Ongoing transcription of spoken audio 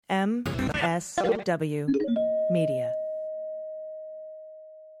MSW Media.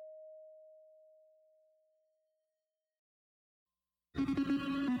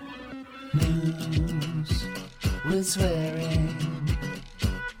 News with swearing.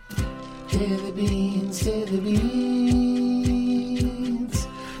 Daily beans, daily beans.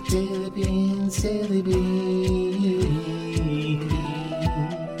 Daily beans, daily beans.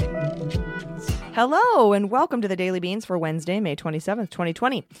 Hello, and welcome to the Daily Beans for Wednesday, May 27th,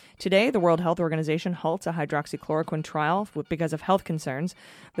 2020. Today, the World Health Organization halts a hydroxychloroquine trial because of health concerns.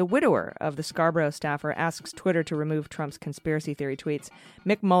 The widower of the Scarborough staffer asks Twitter to remove Trump's conspiracy theory tweets.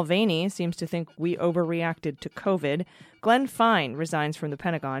 Mick Mulvaney seems to think we overreacted to COVID. Glenn Fine resigns from the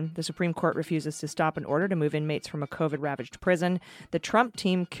Pentagon. The Supreme Court refuses to stop an order to move inmates from a COVID-ravaged prison. The Trump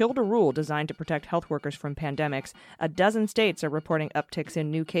team killed a rule designed to protect health workers from pandemics. A dozen states are reporting upticks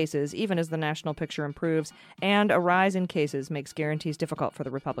in new cases, even as the national picture improves. And a rise in cases makes guarantees difficult for the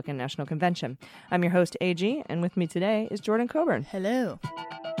Republican National Convention. I'm your host, AG, and with me today is Jordan Coburn. Hello.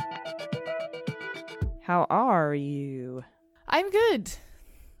 How are you? I'm good.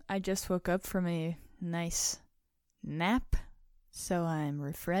 I just woke up from a nice nap, so I'm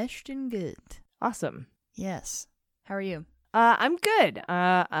refreshed and good. Awesome. Yes. How are you? I'm good.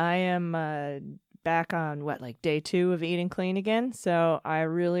 I am back on, day 2 of eating clean again, so I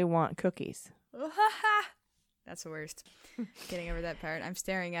really want cookies. That's the worst. Getting over that part. I'm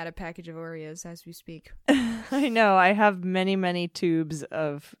staring at a package of Oreos as we speak. I know. I have many, many tubes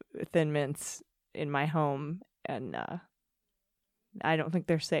of Thin Mints in my home, and I don't think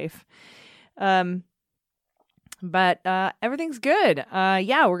they're safe. But everything's good.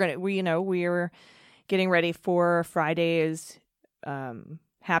 We're getting ready for Friday's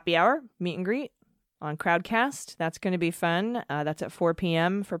happy hour meet and greet on Crowdcast. That's going to be fun. That's at 4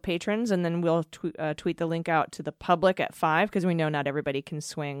 p.m. for patrons, and then we'll tweet the link out to the public at 5 because we know not everybody can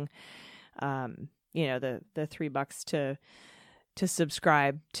swing, the $3 to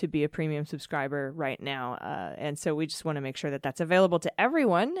subscribe, to be a premium subscriber right now. And so we just want to make sure that that's available to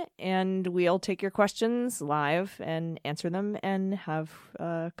everyone, and we'll take your questions live and answer them and have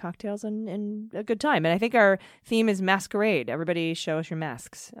cocktails and a good time. And I think our theme is masquerade. Everybody show us your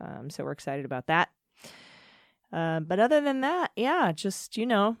masks. So we're excited about that. But other than that, just,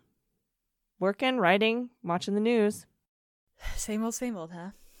 working, writing, watching the news. Same old,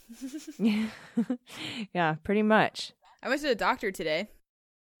 huh? Yeah, pretty much. I went to the doctor today.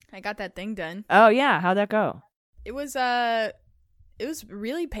 I got that thing done. Oh, yeah. How'd that go? It was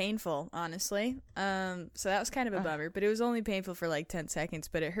really painful, honestly. So that was kind of a bummer, but it was only painful for 10 seconds,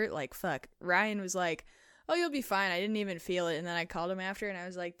 but it hurt like fuck. Ryan was like, "Oh, you'll be fine." I didn't even feel it. And then I called him after and I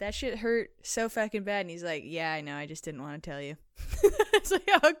was like, "That shit hurt so fucking bad." And he's like, "Yeah, I know. I just didn't want to tell you." It's like,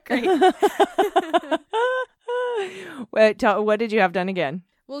 "Oh, great." Wait, what did you have done again?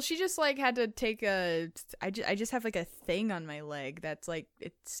 Well, she just had to take I just have a thing on my leg that's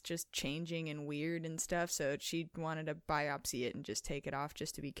it's just changing and weird and stuff. So she wanted to biopsy it and just take it off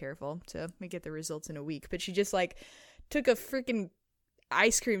just to be careful. So we get the results in a week. But she just took a freaking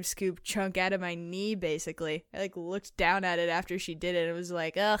ice cream scoop chunk out of my knee, basically. I looked down at it after she did it. It was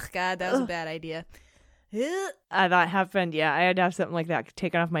like, "Ugh, God, that was a bad idea." That happened. Yeah, I had to have something like that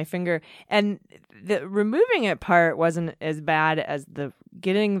taken off my finger, and the removing it part wasn't as bad as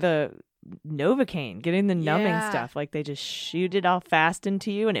getting the Novocaine, getting the numbing stuff. They just shoot it all fast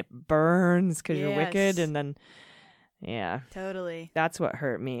into you, and it burns because you're wicked. And then, totally. That's what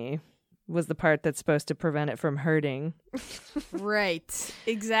hurt me. Was the part that's supposed to prevent it from hurting. Right.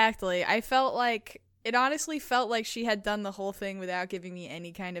 Exactly. It honestly felt like she had done the whole thing without giving me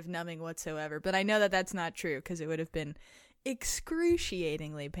any kind of numbing whatsoever. But I know that that's not true because it would have been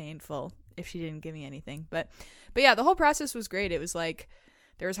excruciatingly painful if she didn't give me anything. But yeah, the whole process was great. It was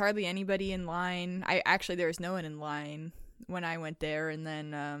there was hardly anybody in line. There was no one in line when I went there. And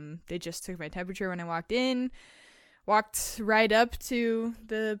then they just took my temperature when I walked in. Walked right up to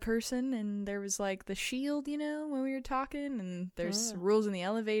the person, and there was the shield, when we were talking, and there's rules in the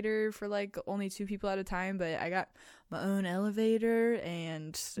elevator for only 2 people at a time, but I got my own elevator,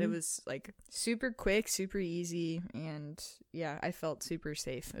 and it was super quick, super easy, and yeah, I felt super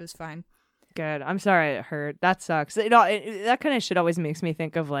safe. It was fine. Good. I'm sorry it hurt. That sucks. That kind of shit always makes me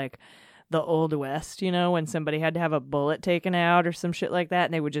think of the Old West, when somebody had to have a bullet taken out or some shit like that,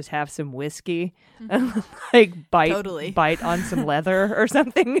 and they would just have some whiskey and bite on some leather or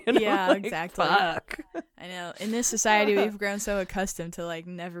something. Yeah, exactly. Fuck. I know. In this society, we've grown so accustomed to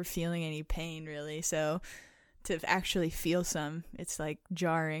never feeling any pain, really. So to actually feel some, it's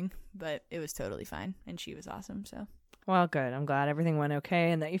jarring, but it was totally fine, and she was awesome. So Well, good. I'm glad everything went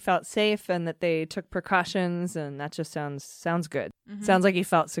okay and that you felt safe and that they took precautions, and that just sounds good. Sounds like you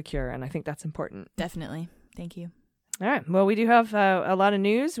felt secure, and I think that's important. Definitely. Thank you. All right. Well, we do have a lot of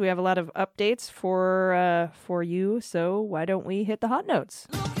news. We have a lot of updates for you. So why don't we hit the hot notes?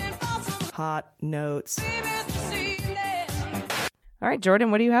 Hot notes. All right, Jordan,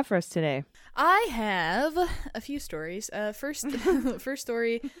 what do you have for us today? I have a few stories. First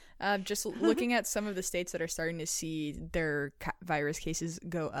story, just looking at some of the states that are starting to see their virus cases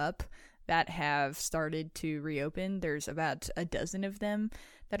go up that have started to reopen. There's about a dozen of them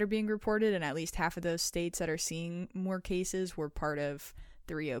that are being reported, and at least half of those states that are seeing more cases were part of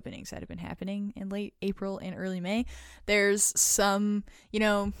the reopenings that have been happening in late April and early May. There's some,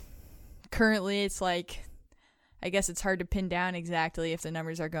 currently it's like, I guess it's hard to pin down exactly if the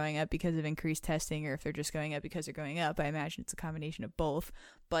numbers are going up because of increased testing or if they're just going up because they're going up. I imagine it's a combination of both.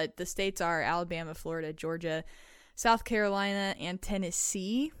 But the states are Alabama, Florida, Georgia, South Carolina, and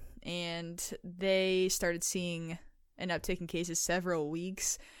Tennessee. And they started seeing an uptick in cases several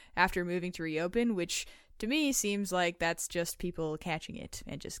weeks after moving to reopen, which to me seems like that's just people catching it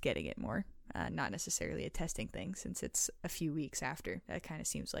and just getting it more. Not necessarily a testing thing, since it's a few weeks after. That kind of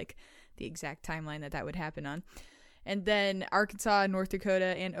seems like the exact timeline that would happen on. And then Arkansas, North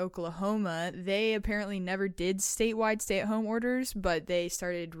Dakota, and Oklahoma, they apparently never did statewide stay-at-home orders, but they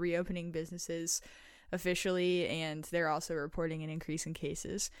started reopening businesses officially, and they're also reporting an increase in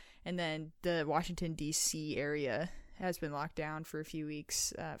cases. And then the Washington, D.C. area has been locked down for a few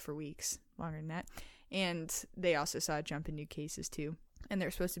weeks, longer than that. And they also saw a jump in new cases, too. And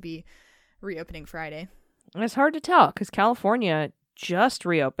they're supposed to be reopening Friday. And it's hard to tell because California just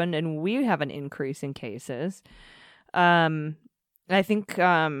reopened and we have an increase in cases. I think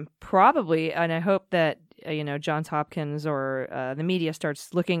probably, and I hope that, Johns Hopkins or the media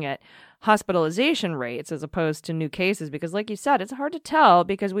starts looking at hospitalization rates as opposed to new cases, because like you said, it's hard to tell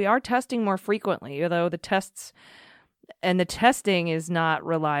because we are testing more frequently, although the testing is not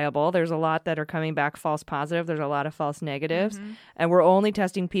reliable. There's a lot that are coming back false positive. There's a lot of false negatives. And we're only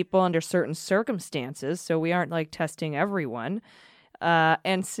testing people under certain circumstances. So we aren't like testing everyone.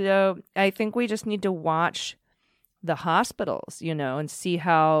 And so I think we just need to watch the hospitals, and see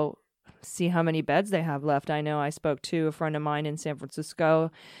how many beds they have left. I know I spoke to a friend of mine in San Francisco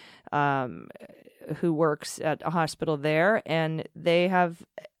who works at a hospital there, and they have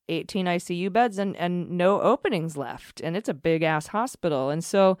 18 ICU beds and no openings left. And it's a big ass hospital. And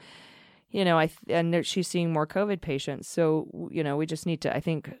so, she's seeing more COVID patients. So, we just need to, I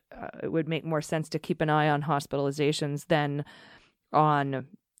think it would make more sense to keep an eye on hospitalizations than on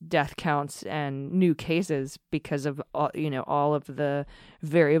death counts and new cases because of all of the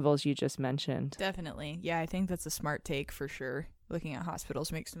variables you just mentioned. Definitely. Yeah, I think that's a smart take for sure. Looking at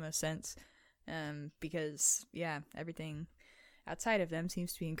hospitals makes the most sense. Because everything outside of them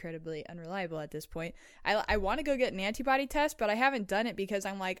seems to be incredibly unreliable at this point. I want to go get an antibody test, but I haven't done it because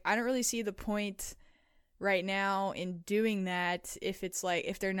I'm like, I don't really see the point right now in doing that if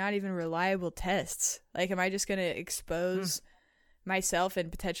they're not even reliable tests. Like, am I just going to expose myself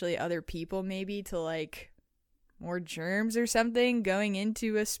and potentially other people maybe to like more germs or something going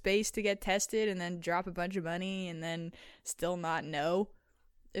into a space to get tested and then drop a bunch of money and then still not know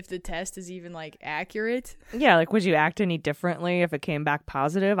if the test is even like accurate? Yeah, like would you act any differently if it came back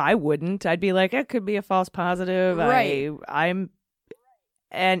positive? I wouldn't. I'd be like, it could be a false positive. Right.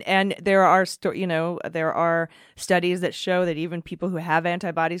 And there are there are studies that show that even people who have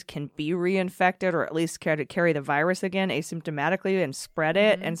antibodies can be reinfected or at least carry the virus again asymptomatically and spread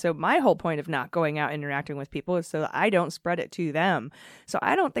it. And so my whole point of not going out interacting with people is so that I don't spread it to them. So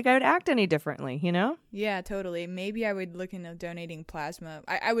I don't think I would act any differently, Yeah, totally. Maybe I would look into donating plasma.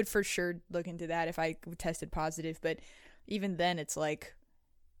 I would for sure look into that if I tested positive. But even then, it's like,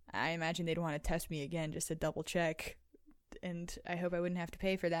 I imagine they'd want to test me again just to double check. And I hope I wouldn't have to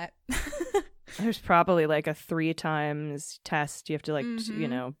pay for that. There's probably like a 3 times test. You have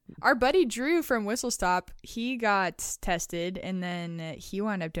to Our buddy Drew from Whistle Stop, he got tested and then he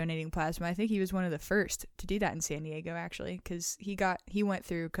wound up donating plasma. I think he was one of the first to do that in San Diego, actually, because he went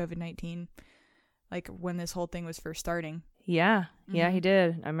through COVID-19 like when this whole thing was first starting. Yeah, he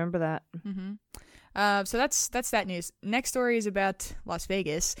did. I remember that. So that's that news. Next story is about Las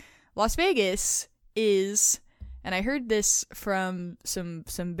Vegas. Las Vegas is... And I heard this from some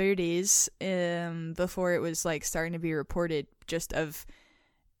birdies before it was like starting to be reported, just of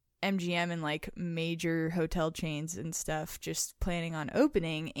MGM and like major hotel chains and stuff just planning on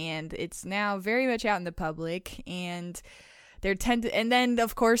opening, and it's now very much out in the public. And and then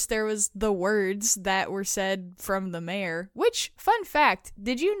of course there was the words that were said from the mayor. Which, fun fact,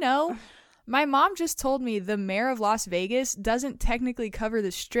 did you know My mom just told me the mayor of Las Vegas doesn't technically cover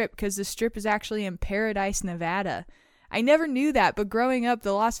the Strip because the Strip is actually in Paradise, Nevada. I never knew that, but growing up,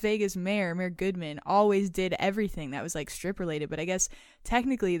 the Las Vegas mayor, Mayor Goodman, always did everything that was like Strip related. But I guess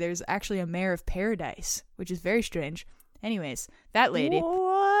technically there's actually a mayor of Paradise, which is very strange. Anyways, that lady.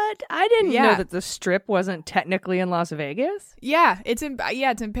 What? I didn't know that the Strip wasn't technically in Las Vegas. Yeah, it's in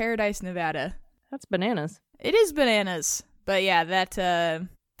Paradise, Nevada. That's bananas. It is bananas. But yeah, that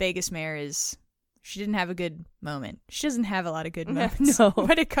Vegas mayor she didn't have a good moment. She doesn't have a lot of good moments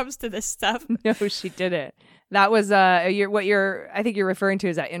when it comes to this stuff. No, she didn't. That was I think you're referring to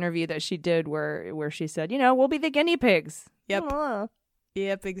is that interview that she did where she said, we'll be the guinea pigs. Yep.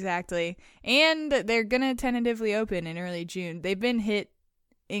 Yep, exactly. And they're going to tentatively open in early June. They've been hit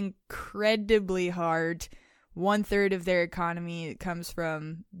incredibly hard. 1/3 of their economy comes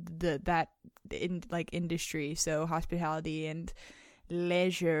from industry, so hospitality and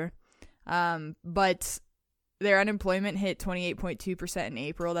leisure. But their unemployment hit 28.2% in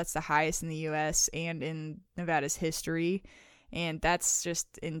April. That's the highest in the U.S. and in Nevada's history. And that's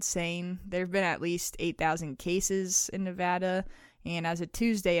just insane. There have been at least 8,000 cases in Nevada. And as of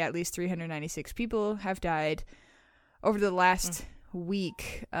Tuesday, at least 396 people have died. Over the last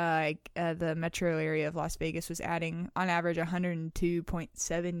week, the metro area of Las Vegas was adding, on average,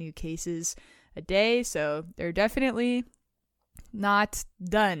 102.7 new cases a day. So they're definitely not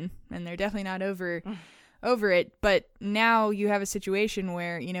done, and they're definitely not over it. But now you have a situation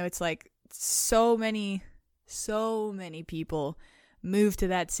where, it's like so many people move to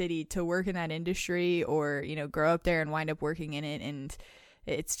that city to work in that industry or, grow up there and wind up working in it. And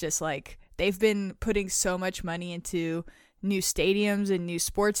it's just like they've been putting so much money into new stadiums and new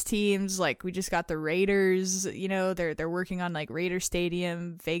sports teams. Like we just got the Raiders, they're working on like Raider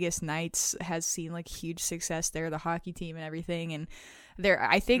Stadium. Vegas Knights has seen like huge success there, the hockey team and everything. And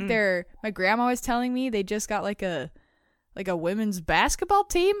my grandma was telling me they just got like a women's basketball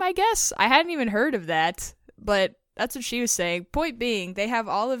team, I guess. I hadn't even heard of that, but that's what she was saying. Point being, they have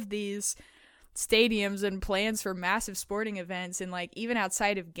all of these stadiums and plans for massive sporting events, and like even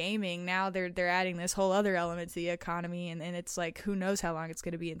outside of gaming, now they're adding this whole other element to the economy, and it's like who knows how long it's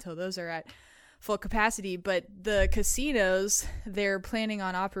going to be until those are at full capacity. But the casinos, they're planning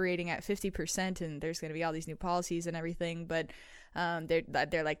on operating at 50%, and there's going to be all these new policies and everything, but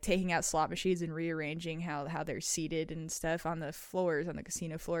they're like taking out slot machines and rearranging how they're seated and stuff on the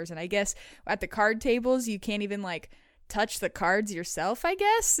casino floors. And I guess at the card tables you can't even like touch the cards yourself, I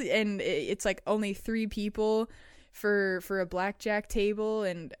guess, and it's like only 3 people for a blackjack table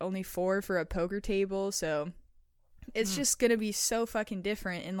and only 4 for a poker table. So it's just gonna be so fucking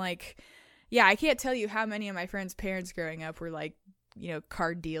different. And like, yeah, I can't tell you how many of my friends' parents growing up were like,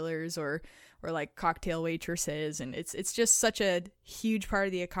 card dealers or like cocktail waitresses, and it's just such a huge part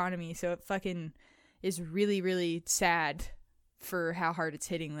of the economy. So it fucking is really, really sad for how hard it's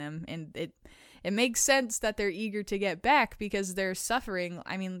hitting them. And it makes sense that they're eager to get back because they're suffering.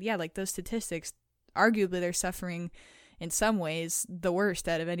 I mean, yeah, like those statistics, arguably they're suffering in some ways the worst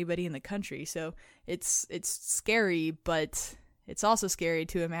out of anybody in the country. So it's scary, but it's also scary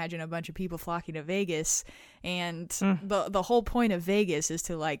to imagine a bunch of people flocking to Vegas. And the whole point of Vegas is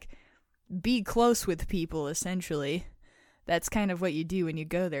to like be close with people, essentially. That's kind of what you do when you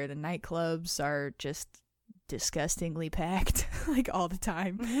go there. The nightclubs are just disgustingly packed like all the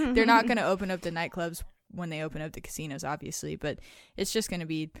time. They're not going to open up the nightclubs when they open up the casinos, obviously, but it's just going to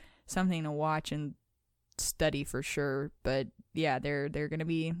be something to watch and study for sure. But yeah, they're going to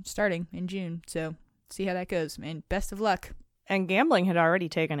be starting in June, so see how that goes, and best of luck. And gambling had already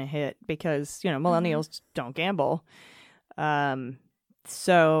taken a hit because millennials don't gamble.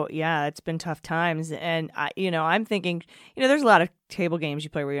 So yeah, it's been tough times, and I'm thinking, there's a lot of table games you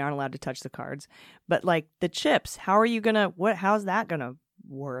play where you aren't allowed to touch the cards, but like the chips, how's that gonna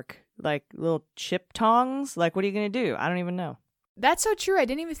work? Like little chip tongs? Like what are you gonna do? I don't even know. That's so true. I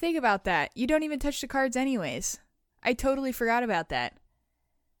didn't even think about that. You don't even touch the cards anyways. I totally forgot about that.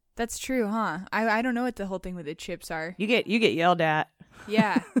 That's true, huh? I don't know what the whole thing with the chips are. You get yelled at.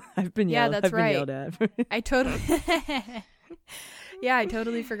 Yeah. I've been yelled at. I totally Yeah, I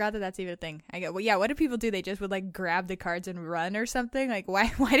totally forgot that that's even a thing. What do people do? They just would like grab the cards and run or something? Like why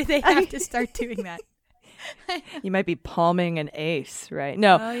do they have to start doing that? You might be palming an ace, right?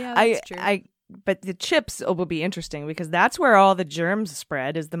 No. Oh yeah, that's true. But the chips will be interesting because that's where all the germs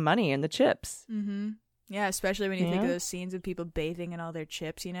spread, is the money in the chips. Mm-hmm. Yeah, especially when you think of those scenes of people bathing in all their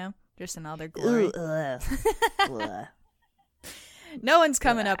chips, just in all their glory. No one's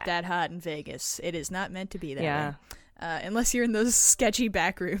coming up that hot in Vegas. It is not meant to be that way. Unless you're in those sketchy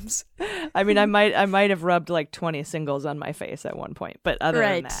back rooms. I mean, I might have rubbed like 20 singles on my face at one point, but other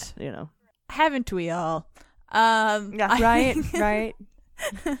than that, Haven't we all? Yeah, right.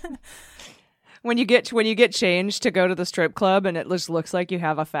 When you get changed to go to the strip club and it just looks like you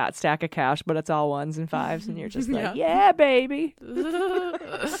have a fat stack of cash, but it's all ones and fives, and you're just like, yeah, baby.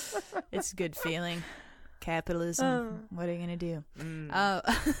 It's a good feeling. Capitalism. What are you gonna do?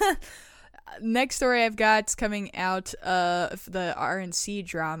 Next story I've got is coming out of the RNC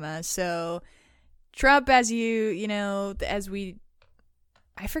drama. So Trump, I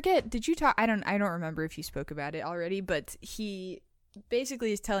forget, did you talk? I don't remember if you spoke about it already, but he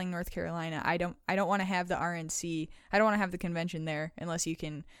basically is telling North Carolina, I don't want to have the RNC. I don't want to have the convention there unless you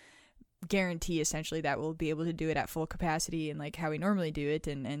can guarantee essentially that we'll be able to do it at full capacity and like how we normally do it.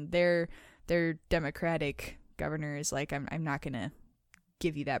 And their Democratic governor is like, I'm not gonna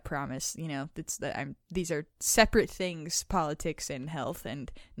give you that promise. These are separate things, politics and health. And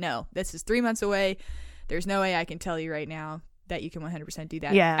no, this is 3 months away. There's no way I can tell you right now that you can 100% do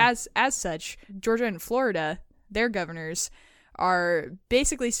that. Yeah. As such, Georgia and Florida, their governors are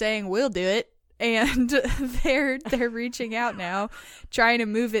basically saying we'll do it, and they're reaching out now, trying to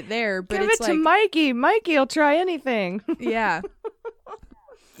move it there. But give it's it to Mikey. Mikey'll try anything. Yeah.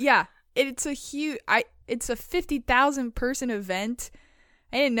 It's a huge. It's a 50,000 person event.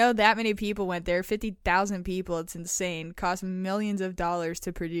 I didn't know that many people went there. 50,000 people. It's insane. Cost millions of dollars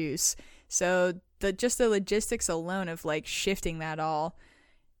to produce. So the logistics alone of like shifting that all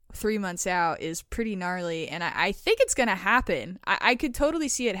 3 months out is pretty gnarly, and I think it's gonna happen. I could totally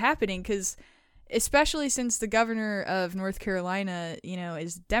see it happening, because especially since the governor of North Carolina,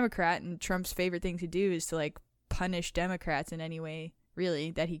 is Democrat, and Trump's favorite thing to do is to like punish Democrats in any way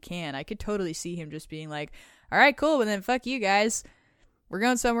really that he can. I could totally see him just being like, all right, cool, but then fuck you guys, we're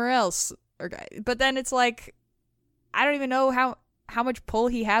going somewhere else. But then it's like, I don't even know how much pull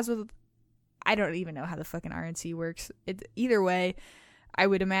he has with. I don't even know how the fucking RNC works. Either way, I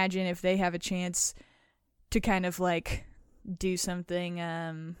would imagine if they have a chance to kind of like do something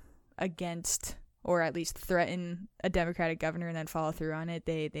against, or at least threaten a Democratic governor and then follow through on it,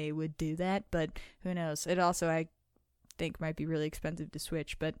 they would do that. But who knows? It also, I think, might be really expensive to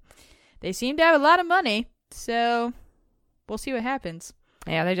switch. But they seem to have a lot of money, so we'll see what happens.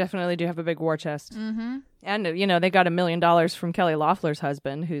 Yeah, they definitely do have a big war chest. Mm-hmm. And, they got $1 million from Kelly Loeffler's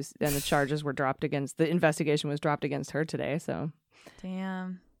husband, and the charges were dropped against, the investigation was dropped against her today, so.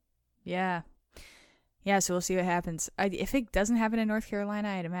 Damn. Yeah. Yeah, so we'll see what happens. If it doesn't happen in North Carolina,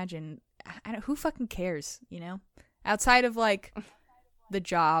 I'd imagine, who fucking cares, Outside of, like, the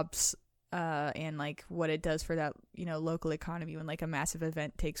jobs and, like, what it does for that, local economy when, like, a massive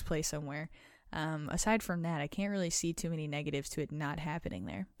event takes place somewhere. Aside from that, I can't really see too many negatives to it not happening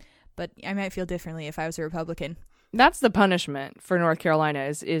there. But I might feel differently if I was a Republican. That's the punishment for North Carolina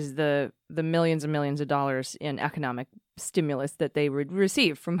is the millions and millions of dollars in economic stimulus that they would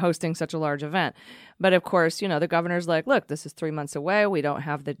receive from hosting such a large event. But of course, the governor's like, look, this is 3 months away. We don't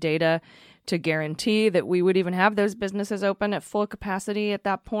have the data to guarantee that we would even have those businesses open at full capacity at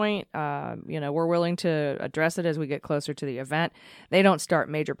that point. We're willing to address it as we get closer to the event. They don't start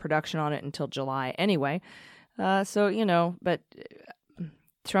major production on it until July anyway. But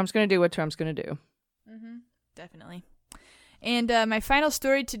Trump's going to do what Trump's going to do. Mm-hmm. Definitely. And my final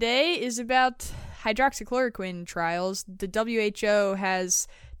story today is about hydroxychloroquine trials. The WHO has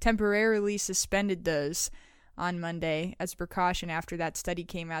temporarily suspended those on Monday as a precaution after that study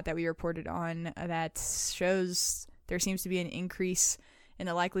came out that we reported on that shows there seems to be an increase in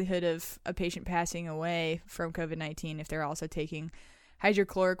the likelihood of a patient passing away from COVID-19 if they're also taking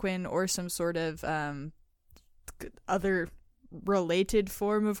hydrochloroquine or some sort of other related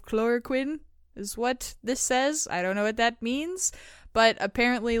form of chloroquine is what this says. I don't know what that means, but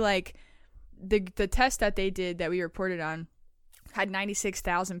apparently like the test that they did that we reported on had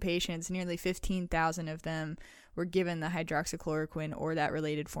 96,000 patients. Nearly 15,000 of them were given the hydroxychloroquine or that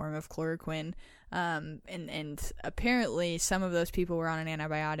related form of chloroquine. And apparently some of those people were on an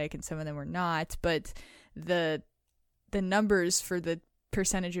antibiotic and some of them were not, but the numbers for the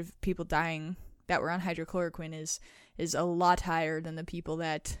percentage of people dying that were on hydrochloroquine is a lot higher than the people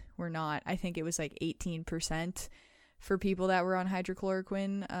that were not. I think it was like 18% for people that were on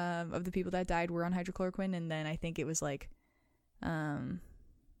hydrochloroquine, of the people that died were on hydrochloroquine, and then I think it was like,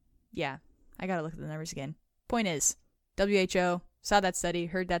 yeah, I gotta look at the numbers again. Point is, WHO saw that study,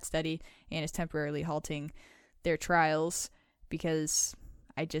 heard that study, and is temporarily halting their trials because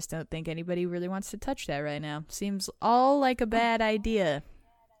I just don't think anybody really wants to touch that right now. Seems all like a bad idea.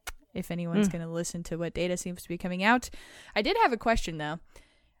 If anyone's going to listen to what data seems to be coming out. I did have a question, though.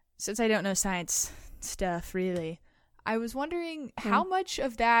 Since I don't know science stuff, really, I was wondering how much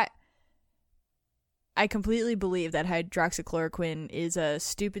of that I completely believe that hydroxychloroquine is a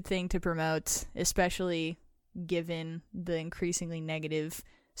stupid thing to promote, especially given the increasingly negative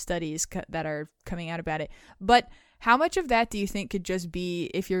studies that are coming out about it. But how much of that do you think could just be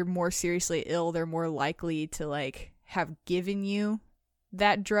if you're more seriously ill, they're more likely to like have given you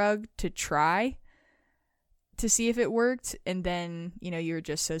that drug to try to see if it worked, and then, you know, you were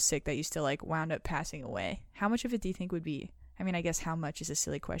just so sick that you still like wound up passing away? How much of it do you think would be? I mean, I guess how much is a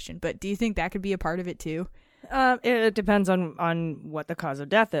silly question, but do you think that could be a part of it too? It depends on what the cause of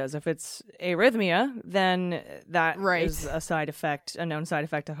death is. If it's arrhythmia, then that is a side effect, a known side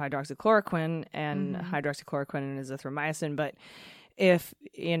effect of hydroxychloroquine, and hydroxychloroquine is azithromycin. But if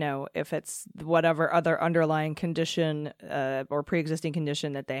it's whatever other underlying condition or pre-existing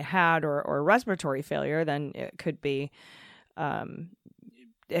condition that they had, or respiratory failure, then it could be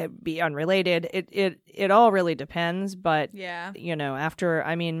unrelated. It all really depends, but after,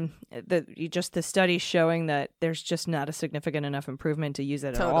 I mean, the study showing that there's just not a significant enough improvement to use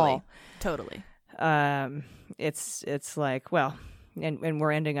it at all. Totally. It's like, well, and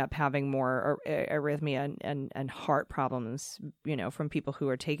we're ending up having more arrhythmia and heart problems, from people who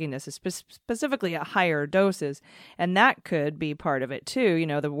are taking this specifically at higher doses, and that could be part of it too.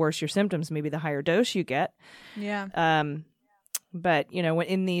 The worse your symptoms, maybe the higher dose you get. Yeah. But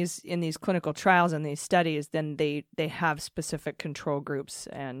in these clinical trials and these studies, then they have specific control groups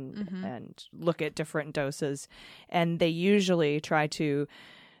and look at different doses, and they usually try to,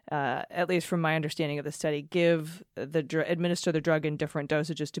 at least from my understanding of the study, administer the drug in different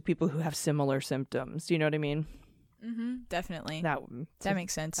dosages to people who have similar symptoms. Do you know what I mean? Mm-hmm. Definitely. That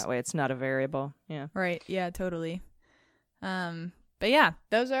makes sense. That way, it's not a variable. Yeah. Right. Yeah. Totally. But yeah,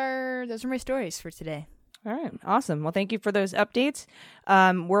 those are my stories for today. All right. Awesome. Well, thank you for those updates.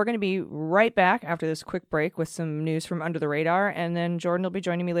 We're going to be right back after this quick break with some news from Under the Radar, and then Jordan will be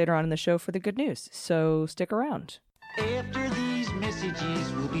joining me later on in the show for the good news. So stick around. After these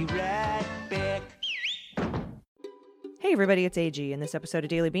messages, we'll be right back. Hey everybody, it's AG, and this episode of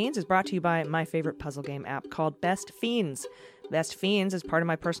Daily Beans is brought to you by my favorite puzzle game app called Best Fiends. Best Fiends is part of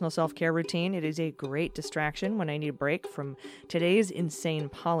my personal self-care routine. It is a great distraction when I need a break from today's insane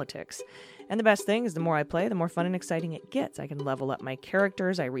politics. And the best thing is the more I play, the more fun and exciting it gets. I can level up my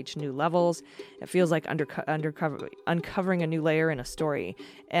characters, I reach new levels. It feels like uncovering a new layer in a story.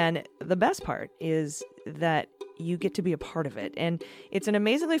 And the best part is that you get to be a part of it. And it's an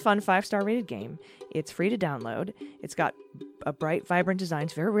amazingly fun 5-star rated game. It's free to download. It's got a bright, vibrant design.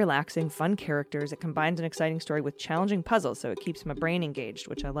 It's very relaxing, fun characters. It combines an exciting story with challenging puzzles, so it keeps my brain engaged,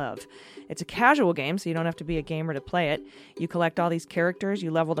 which I love. It's a casual game, so you don't have to be a gamer to play it. You collect all these characters,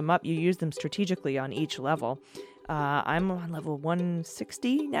 you level them up, you use them strategically on each level. I'm on level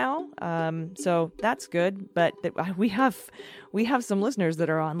 160 now, so that's good. But we have some listeners that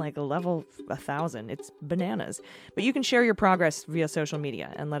are on like a level 1,000. It's bananas. But you can share your progress via social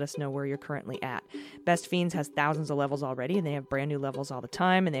media and let us know where you're currently at. Best Fiends has thousands of levels already, and they have brand new levels all the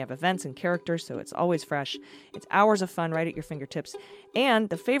time, and they have events and characters, so it's always fresh. It's hours of fun right at your fingertips. And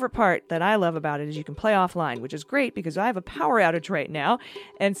the favorite part that I love about it is you can play offline, which is great because I have a power outage right now,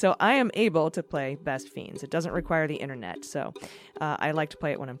 and so I am able to play Best Fiends. It doesn't require the internet, so I like to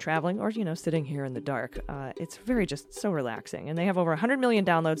play it when I'm traveling or, sitting here in the dark. It's very just so relaxing, and they have over 100 million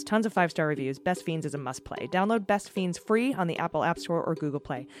downloads, tons of 5-star reviews. Best Fiends is a must-play. Download Best Fiends free on the Apple App Store or Google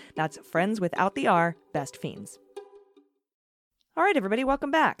Play. That's friends without the R, Best Fiends. All right, everybody,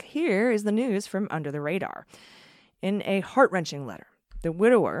 welcome back. Here is the news from Under the Radar. In a heart-wrenching letter, the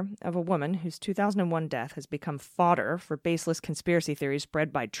widower of a woman whose 2001 death has become fodder for baseless conspiracy theories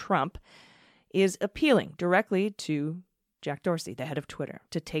spread by Trump is appealing directly to Jack Dorsey, the head of Twitter,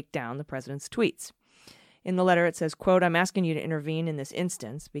 to take down the president's tweets. In the letter, it says, quote, "I'm asking you to intervene in this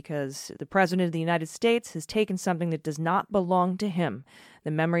instance because the president of the United States has taken something that does not belong to him,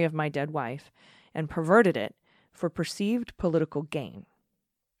 the memory of my dead wife, and perverted it for perceived political gain."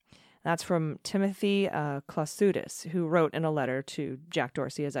 That's from Timothy Klausutis, who wrote in a letter to Jack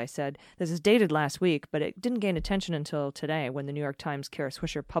Dorsey, as I said. This is dated last week, but it didn't gain attention until today when the New York Times' Kara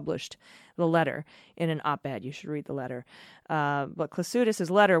Swisher published the letter in an op-ed. You should read the letter. But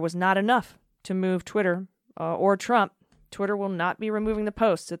Klausutis' letter was not enough to move Twitter or Trump. Twitter will not be removing the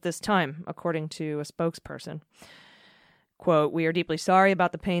posts at this time, according to a spokesperson. Quote, "We are deeply sorry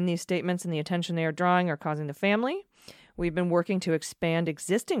about the pain these statements and the attention they are drawing are causing the family. We've been working to expand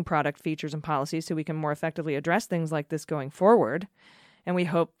existing product features and policies so we can more effectively address things like this going forward, and we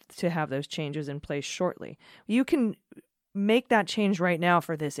hope to have those changes in place shortly." You can make that change right now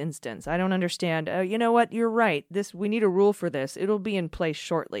for this instance. I don't understand. You know what? You're right. We need a rule for this. It'll be in place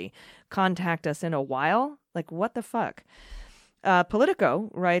shortly. Contact us in a while? Like, what the fuck? Politico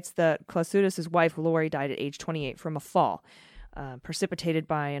writes that Klausutis' wife, Lori, died at age 28 from a fall, precipitated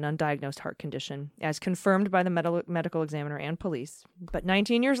by an undiagnosed heart condition, as confirmed by the medical examiner and police. But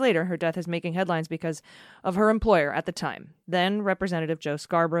 19 years later, her death is making headlines because of her employer at the time, then Representative Joe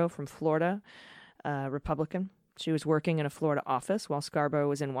Scarborough from Florida, Republican. She was working in a Florida office while Scarborough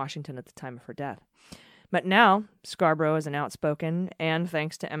was in Washington at the time of her death. But now, Scarborough is an outspoken and,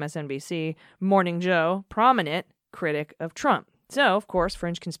 thanks to MSNBC, Morning Joe, prominent critic of Trump. So, of course,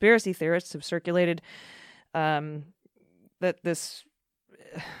 fringe conspiracy theorists have circulated that this,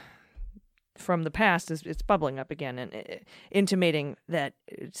 from the past, it's bubbling up again and intimating that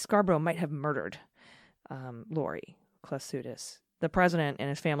Scarborough might have murdered Lori Klausutis. The president and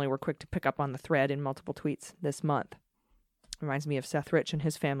his family were quick to pick up on the thread in multiple tweets this month. Reminds me of Seth Rich and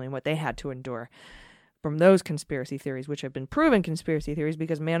his family and what they had to endure from those conspiracy theories, which have been proven conspiracy theories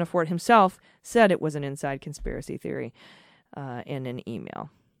because Manafort himself said it was an inside conspiracy theory in an email.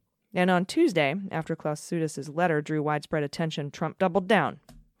 And on Tuesday, after Klausutis' letter drew widespread attention, Trump doubled down.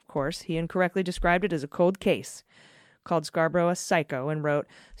 Of course, he incorrectly described it as a cold case, called Scarborough a psycho, and wrote,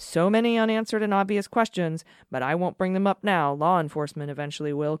 "So many unanswered and obvious questions, but I won't bring them up now. Law enforcement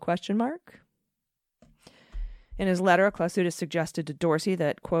eventually will, ? In his letter, Klausutis suggested to Dorsey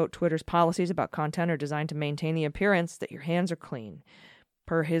that, quote, Twitter's policies about content are designed to maintain the appearance that your hands are clean.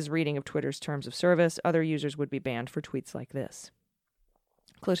 Per his reading of Twitter's terms of service, other users would be banned for tweets like this.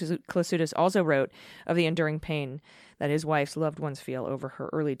 Klausutis also wrote of the enduring pain that his wife's loved ones feel over her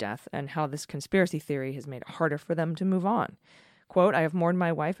early death and how this conspiracy theory has made it harder for them to move on. Quote, I have mourned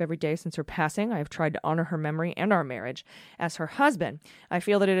my wife every day since her passing. I have tried to honor her memory and our marriage. As her husband, I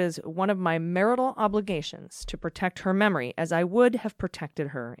feel that it is one of my marital obligations to protect her memory as I would have protected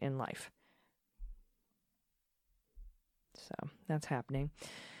her in life. So that's happening.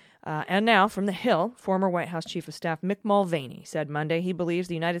 And now, from the Hill, former White House Chief of Staff Mick Mulvaney said Monday he believes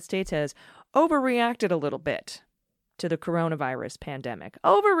the United States has overreacted a little bit to the coronavirus pandemic.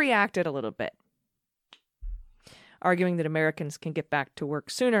 Overreacted a little bit. Arguing that Americans can get back to work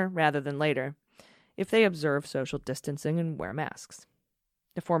sooner rather than later if they observe social distancing and wear masks.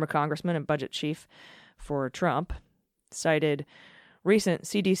 The former congressman and budget chief for Trump cited recent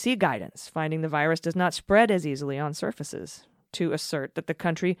CDC guidance, finding the virus does not spread as easily on surfaces, to assert that the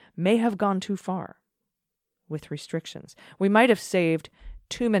country may have gone too far with restrictions. We might have saved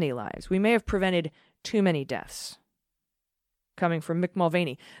too many lives. We may have prevented too many deaths. Coming from Mick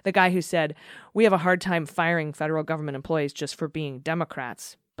Mulvaney, the guy who said, we have a hard time firing federal government employees just for being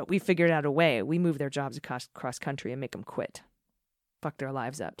Democrats, but we figured out a way. We move their jobs across country and make them quit. Fuck their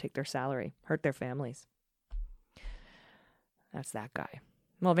lives up, take their salary, hurt their families. That's that guy.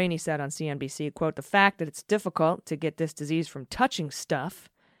 Mulvaney said on CNBC, quote, the fact that it's difficult to get this disease from touching stuff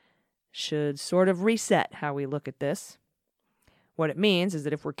should sort of reset how we look at this. What it means is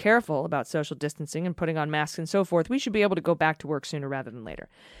that if we're careful about social distancing and putting on masks and so forth, we should be able to go back to work sooner rather than later.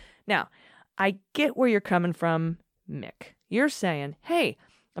 Now, I get where you're coming from, Mick. You're saying, hey,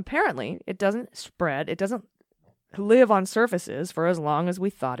 apparently it doesn't spread, it doesn't live on surfaces for as long as we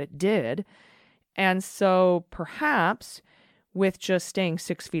thought it did. And so perhaps with just staying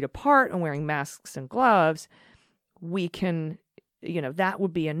 6 feet apart and wearing masks and gloves, we can, that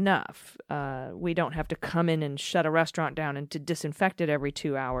would be enough. We don't have to come in and shut a restaurant down and to disinfect it every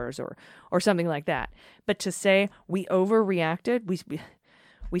 2 hours or something like that. But to say we overreacted, we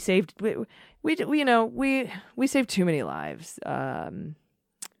saved, we saved too many lives. Don't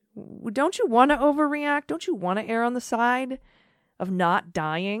you want to overreact? Don't you want to err on the side of not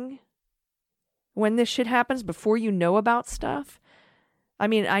dying when this shit happens before you know about stuff? I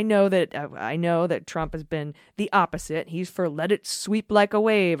mean, I know that Trump has been the opposite. He's for let it sweep like a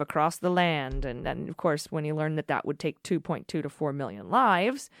wave across the land. And of course, when he learned that would take 2.2 to 4 million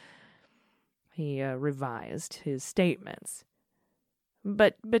lives, he revised his statements.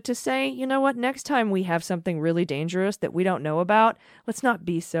 But to say, you know what, next time we have something really dangerous that we don't know about, let's not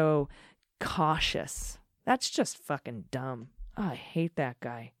be so cautious. That's just fucking dumb. Oh, I hate that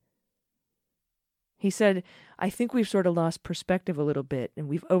guy. He said, I think we've sort of lost perspective a little bit and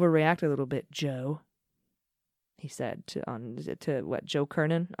we've overreacted a little bit, Joe. He said to Joe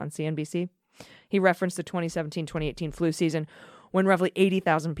Kernan on CNBC. He referenced the 2017-2018 flu season when roughly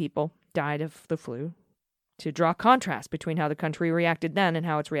 80,000 people died of the flu to draw contrast between how the country reacted then and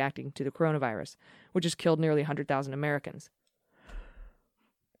how it's reacting to the coronavirus, which has killed nearly 100,000 Americans.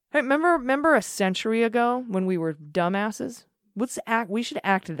 Hey, remember a century ago when we were dumbasses? We should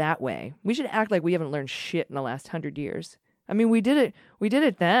act that way. We should act like we haven't learned shit in the last 100 years. I mean, we did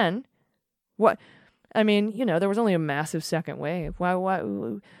it then. What? I mean, there was only a massive second why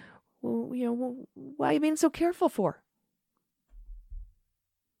are you being so careful for?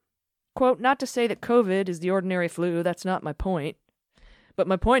 quote, "Not to say that COVID is the ordinary flu, that's not my point. But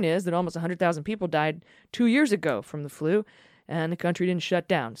my point is that almost 100,000 people died 2 years ago from the flu, and the country didn't shut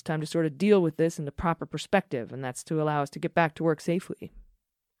down. It's time to sort of deal with this in the proper perspective, and that's to allow us to get back to work safely."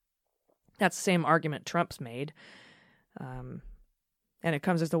 That's the same argument Trump's made. And it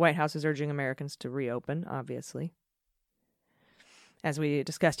comes as the White House is urging Americans to reopen, obviously. As we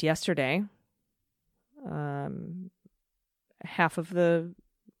discussed yesterday, half of the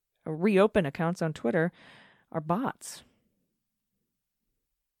reopen accounts on Twitter are bots.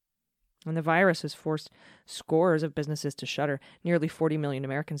 And the virus has forced scores of businesses to shutter. Nearly 40 million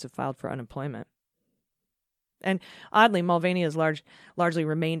Americans have filed for unemployment. And oddly, Mulvaney has largely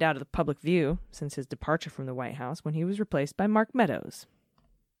remained out of the public view since his departure from the White House when he was replaced by Mark Meadows.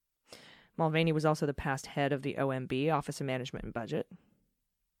 Mulvaney was also the past head of the OMB, Office of Management and Budget.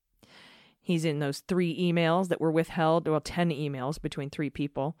 He's in those 3 emails that were withheld, 10 emails between 3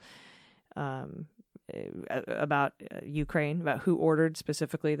 people about Ukraine, about who ordered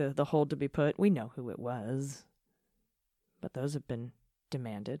specifically the hold to be put. We know who it was, but those have been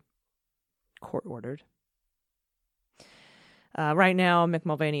demanded, court-ordered. Right now, Mick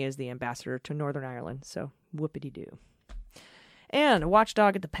Mulvaney is the ambassador to Northern Ireland, so whoopity-doo. And a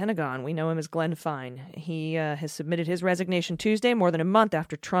watchdog at the Pentagon, we know him as Glenn Fine. He has submitted his resignation Tuesday, more than a month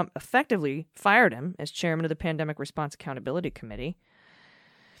after Trump effectively fired him as chairman of the Pandemic Response Accountability Committee,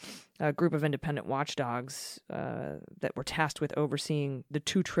 a group of independent watchdogs that were tasked with overseeing the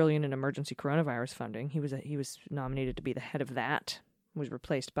 $2 trillion in emergency coronavirus funding. He was nominated to be the head of that, was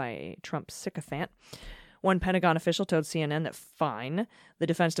replaced by a Trump sycophant. One Pentagon official told CNN that Fine, the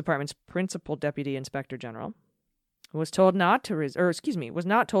Defense Department's principal deputy inspector general, was not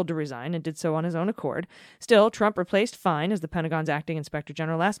told to resign and did so on his own accord. Still, Trump replaced Fine as the Pentagon's acting inspector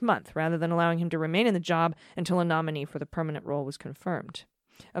general last month, rather than allowing him to remain in the job until a nominee for the permanent role was confirmed.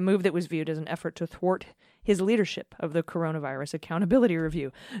 A move that was viewed as an effort to thwart his leadership of the Coronavirus Accountability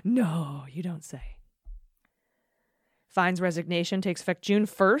Review. No, you don't say. Fine's resignation takes effect June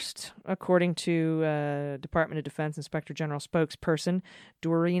 1st, according to Department of Defense Inspector General spokesperson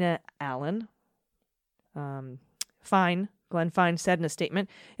Dorina Allen. Glenn Fine said in a statement,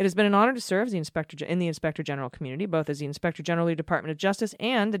 "It has been an honor to serve as in the Inspector General community, both as the Inspector General of the Department of Justice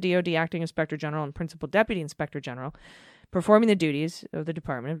and the DoD Acting Inspector General and Principal Deputy Inspector General, performing the duties of the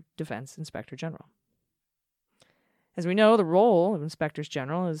Department of Defense Inspector General." As we know, the role of Inspectors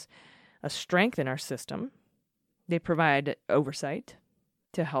General is a strength in our system. They provide oversight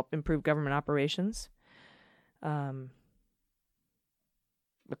to help improve government operations.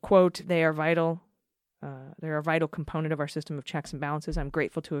 Quote, "They are vital. They're a vital component of our system of checks and balances. I'm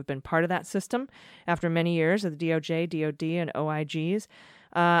grateful to have been part of that system. After many years of the DOJ, DOD, and OIGs,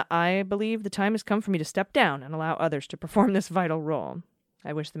 I believe the time has come for me to step down and allow others to perform this vital role.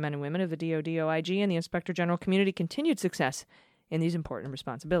 I wish the men and women of the DOD, OIG, and the Inspector General community continued success in these important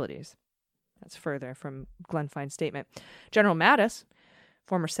responsibilities." That's further from Glenn Fine's statement. General Mattis,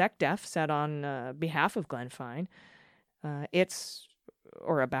 former SecDef, said on behalf of Glenn Fine,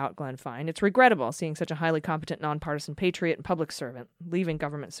 about Glenn Fine, "It's regrettable seeing such a highly competent, nonpartisan patriot and public servant leaving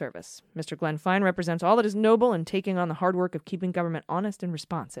government service. Mr. Glenn Fine represents all that is noble in taking on the hard work of keeping government honest and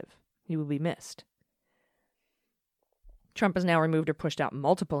responsive. He will be missed." Trump has now removed or pushed out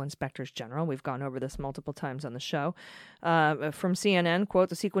multiple inspectors general. We've gone over this multiple times on the show. From CNN, quote,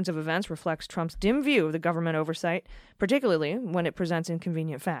 "The sequence of events reflects Trump's dim view of the government oversight, particularly when it presents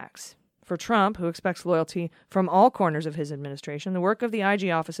inconvenient facts. For Trump, who expects loyalty from all corners of his administration, the work of the IG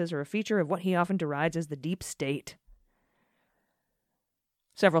offices are a feature of what he often derides as the deep state."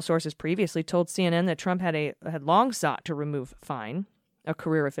 Several sources previously told CNN that Trump had long sought to remove Fine, a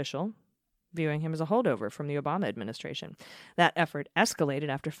career official, viewing him as a holdover from the Obama administration. That effort escalated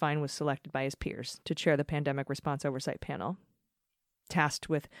after Fine was selected by his peers to chair the Pandemic Response Oversight Panel, tasked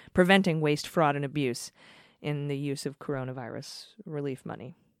with preventing waste, fraud, and abuse in the use of coronavirus relief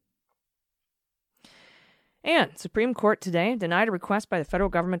money. And Supreme Court today denied a request by the federal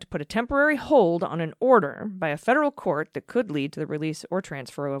government to put a temporary hold on an order by a federal court that could lead to the release or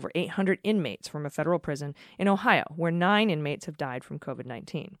transfer of over 800 inmates from a federal prison in Ohio, where 9 inmates have died from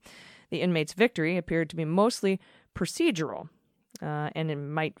COVID-19. The inmates' victory appeared to be mostly procedural, and it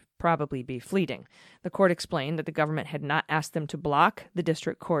might probably be fleeting. The court explained that the government had not asked them to block the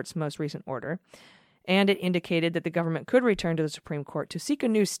district court's most recent order, and it indicated that the government could return to the Supreme Court to seek a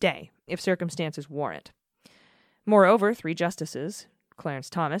new stay if circumstances warrant. Moreover, 3 justices, Clarence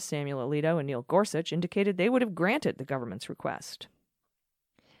Thomas, Samuel Alito, and Neil Gorsuch, indicated they would have granted the government's request.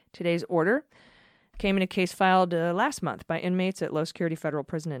 Today's order came in a case filed last month by inmates at low-security federal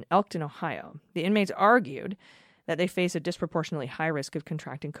prison in Elkton, Ohio. The inmates argued that they face a disproportionately high risk of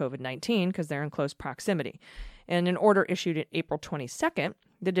contracting COVID-19 because they're in close proximity. In an order issued on April 22nd,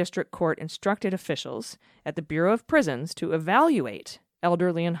 the district court instructed officials at the Bureau of Prisons to evaluate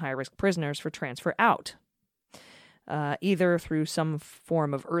elderly and high-risk prisoners for transfer out, either through some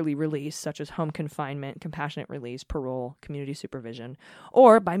form of early release, such as home confinement, compassionate release, parole, community supervision,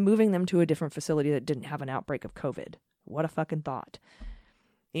 or by moving them to a different facility that didn't have an outbreak of COVID. What a fucking thought.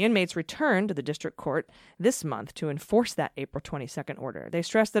 The inmates returned to the district court this month to enforce that April 22nd order. They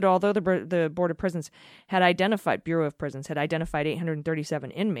stressed that although the Board of Prisons Bureau of Prisons had identified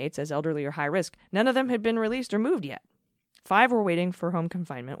 837 inmates as elderly or high risk, none of them had been released or moved yet. 5 were waiting for home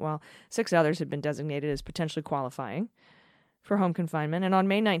confinement, while 6 others had been designated as potentially qualifying for home confinement. And on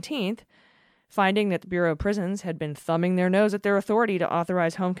May 19th, finding that the Bureau of Prisons had been thumbing their nose at their authority to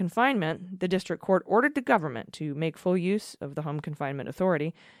authorize home confinement, the district court ordered the government to make full use of the home confinement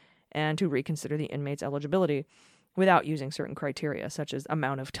authority and to reconsider the inmate's eligibility without using certain criteria, such as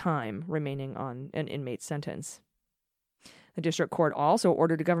amount of time remaining on an inmate's sentence. The district court also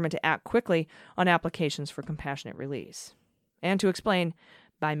ordered the government to act quickly on applications for compassionate release and to explain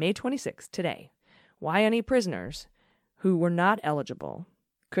by May 26th, today, why any prisoners who were not eligible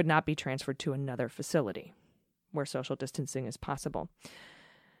could not be transferred to another facility where social distancing is possible.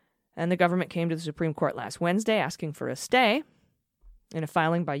 And the government came to the Supreme Court last Wednesday asking for a stay. In a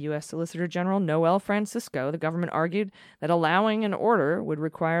filing by U.S. Solicitor General Noel Francisco, the government argued that allowing an order would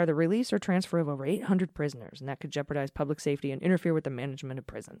require the release or transfer of over 800 prisoners, and that could jeopardize public safety and interfere with the management of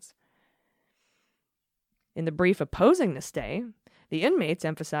prisons. In the brief opposing the stay, the inmates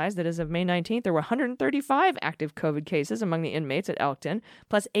emphasized that as of May 19th, there were 135 active COVID cases among the inmates at Elkton,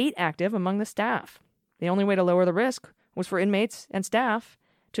 plus 8 active among the staff. The only way to lower the risk was for inmates and staff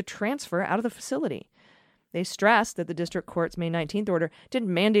to transfer out of the facility. They stressed that the district court's May 19th order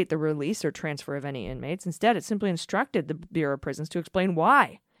didn't mandate the release or transfer of any inmates. Instead, it simply instructed the Bureau of Prisons to explain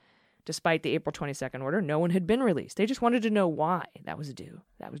why. Despite the April 22nd order, no one had been released. They just wanted to know why that was due.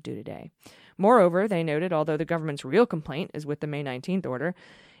 That was due today. Moreover, they noted, although the government's real complaint is with the May 19th order,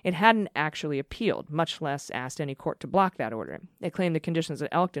 it hadn't actually appealed, much less asked any court to block that order. They claimed the conditions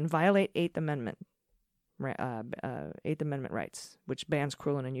at Elkton violate Eighth Amendment rights, which bans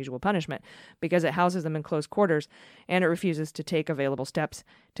cruel and unusual punishment, because it houses them in close quarters and it refuses to take available steps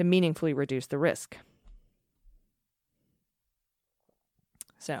to meaningfully reduce the risk.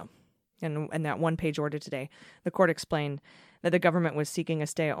 So, in that one-page order today, the court explained that the government was seeking a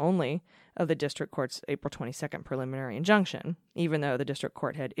stay only of the district court's April 22nd preliminary injunction, even though the district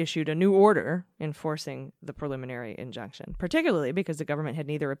court had issued a new order enforcing the preliminary injunction, particularly because the government had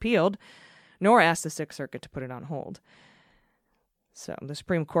neither appealed nor asked the Sixth Circuit to put it on hold. So the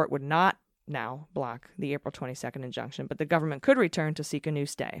Supreme Court would not now block the April 22nd injunction, but the government could return to seek a new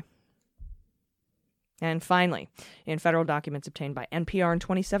stay. And finally, in federal documents obtained by NPR in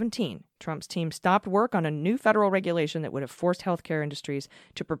 2017, Trump's team stopped work on a new federal regulation that would have forced healthcare industries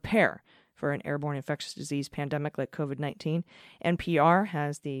to prepare for an airborne infectious disease pandemic like COVID-19. NPR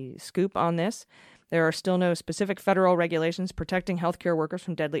has the scoop on this. There are still no specific federal regulations protecting healthcare workers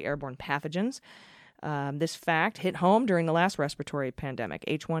from deadly airborne pathogens. This fact hit home during the last respiratory pandemic,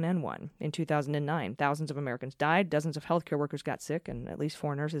 H1N1, in 2009. Thousands of Americans died, dozens of healthcare workers got sick, and at least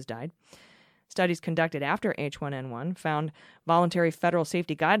 4 nurses died. Studies conducted after H1N1 found voluntary federal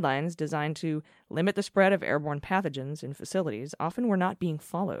safety guidelines designed to limit the spread of airborne pathogens in facilities often were not being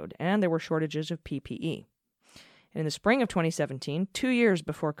followed, and there were shortages of PPE. And in the spring of 2017, 2 years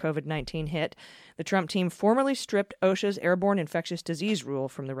before COVID-19 hit, the Trump team formally stripped OSHA's airborne infectious disease rule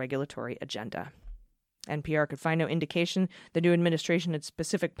from the regulatory agenda. NPR could find no indication the new administration had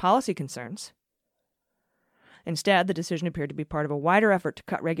specific policy concerns. Instead, the decision appeared to be part of a wider effort to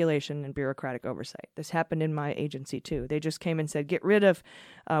cut regulation and bureaucratic oversight. This happened in my agency, too. They just came and said, get rid of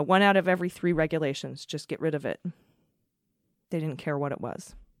 1 out of every 3 regulations. Just get rid of it. They didn't care what it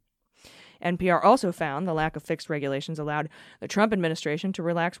was. NPR also found the lack of fixed regulations allowed the Trump administration to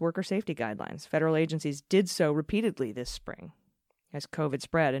relax worker safety guidelines. Federal agencies did so repeatedly this spring as COVID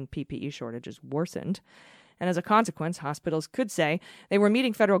spread and PPE shortages worsened. And as a consequence, hospitals could say they were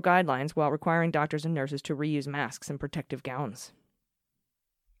meeting federal guidelines while requiring doctors and nurses to reuse masks and protective gowns.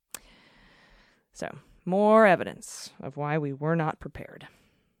 So, more evidence of why we were not prepared.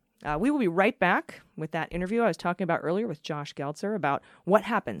 We will be right back with that interview I was talking about earlier with Josh Geltzer about what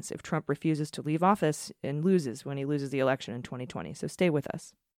happens if Trump refuses to leave office and loses when he loses the election in 2020. So stay with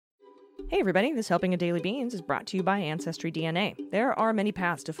us. Hey everybody, this Helping a Daily Beans is brought to you by Ancestry DNA. There are many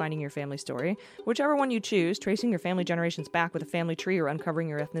paths to finding your family story. Whichever one you choose, tracing your family generations back with a family tree or uncovering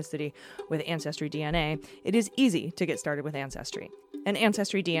your ethnicity with Ancestry DNA, it is easy to get started with Ancestry. An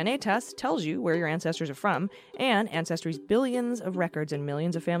Ancestry DNA test tells you where your ancestors are from, and Ancestry's billions of records and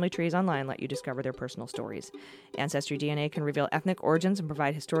millions of family trees online let you discover their personal stories. Ancestry DNA can reveal ethnic origins and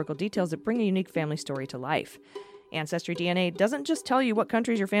provide historical details that bring a unique family story to life. Ancestry DNA doesn't just tell you what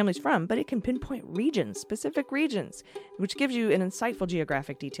countries your family's from, but it can pinpoint regions, specific regions, which gives you an insightful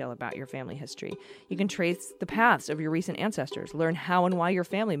geographic detail about your family history. You can trace the paths of your recent ancestors, learn how and why your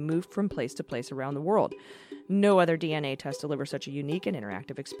family moved from place to place around the world. No other DNA test delivers such a unique and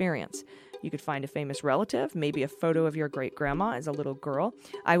interactive experience. You could find a famous relative, maybe a photo of your great-grandma as a little girl.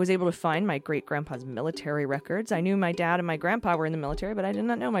 I was able to find my great-grandpa's military records. I knew my dad and my grandpa were in the military, but I did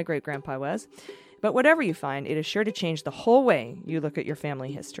not know my great-grandpa was. But whatever you find, it is sure to change the whole way you look at your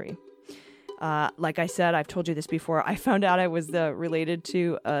family history. Like I said, I've told you this before, I found out I was related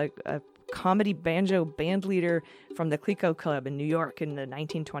to a comedy banjo band leader from the Clico Club in New York in the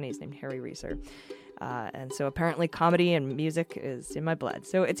 1920s named Harry Reeser. And so apparently comedy and music is in my blood.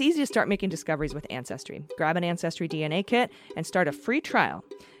 So it's easy to start making discoveries with Ancestry. Grab an Ancestry DNA kit and start a free trial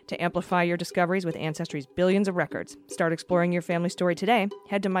to amplify your discoveries with Ancestry's billions of records. Start exploring your family story today.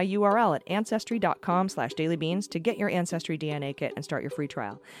 Head to my URL at ancestry.com/dailybeans to get your Ancestry DNA kit and start your free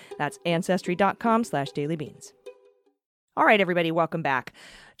trial. That's ancestry.com/dailybeans. All right, everybody, welcome back.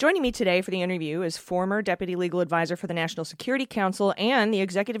 Joining me today for the interview is former Deputy Legal Advisor for the National Security Council and the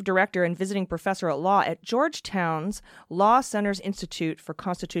Executive Director and Visiting Professor at Law at Georgetown's Law Center's Institute for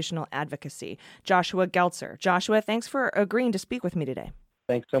Constitutional Advocacy, Joshua Geltzer. Joshua, thanks for agreeing to speak with me today.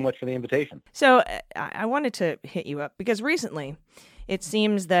 Thanks so much for the invitation. So I wanted to hit you up because recently it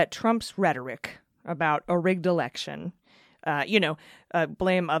seems that Trump's rhetoric about a rigged election,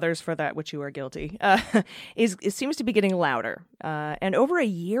 blame others for that which you are guilty, it seems to be getting louder. And over a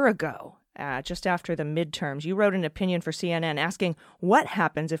year ago, just after the midterms, you wrote an opinion for CNN asking what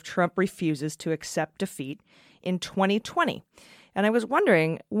happens if Trump refuses to accept defeat in 2020. And I was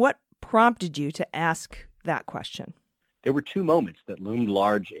wondering, what prompted you to ask that question? There were two moments that loomed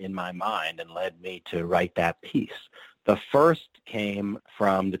large in my mind and led me to write that piece. The first came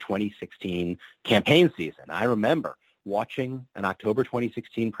from the 2016 campaign season. I remember watching an October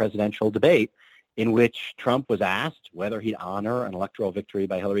 2016 presidential debate in which Trump was asked whether he'd honor an electoral victory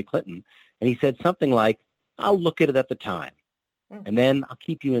by Hillary Clinton. And he said something like, "I'll look at it at the time, and then I'll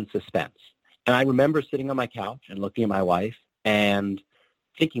keep you in suspense." And I remember sitting on my couch and looking at my wife and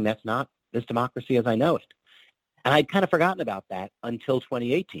thinking, that's not this democracy as I know it. And I'd kind of forgotten about that until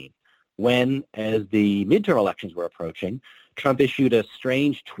 2018, when, as the midterm elections were approaching, Trump issued a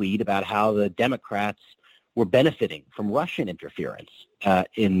strange tweet about how the Democrats were benefiting from Russian interference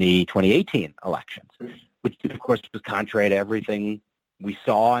in the 2018 elections, which, of course, was contrary to everything we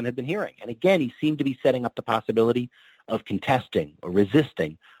saw and had been hearing. And again, he seemed to be setting up the possibility of contesting or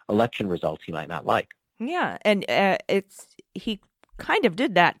resisting election results he might not like. Yeah, and he kind of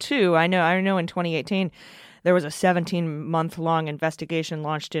did that, too. I know in 2018, there was a 17-month-long investigation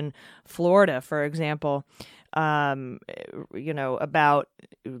launched in Florida, for example, about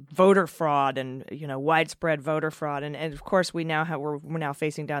voter fraud and, widespread voter fraud. And of course, we're now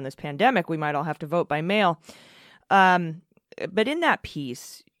facing down this pandemic. We might all have to vote by mail. But in that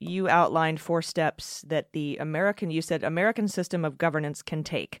piece, you outlined 4 steps that the American system of governance can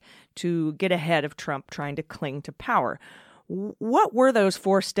take to get ahead of Trump trying to cling to power. What were those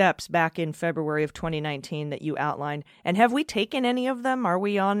 4 steps back in February of 2019 that you outlined? And have we taken any of them? Are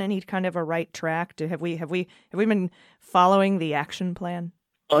we on any kind of a right track? Have we been following the action plan?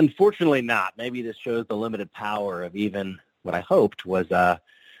 Unfortunately not. Maybe this shows the limited power of even what I hoped was a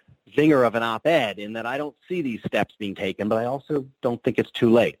zinger of an op-ed, in that I don't see these steps being taken, but I also don't think it's too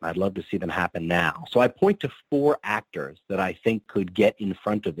late. I'd love to see them happen now. So I point to 4 actors that I think could get in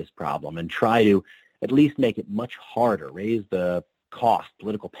front of this problem and try to at least make it much harder, raise the cost,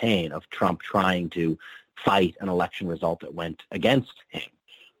 political pain of Trump trying to fight an election result that went against him.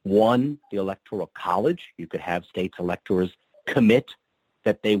 1, the Electoral College. You could have states' electors commit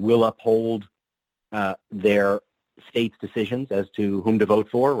that they will uphold their states' decisions as to whom to vote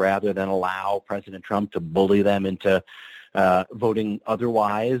for, rather than allow President Trump to bully them into voting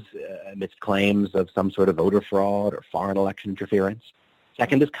otherwise amidst claims of some sort of voter fraud or foreign election interference.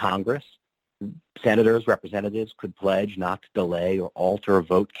 Second is Congress. Senators, representatives could pledge not to delay or alter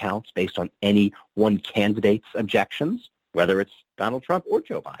vote counts based on any one candidate's objections, whether it's Donald Trump or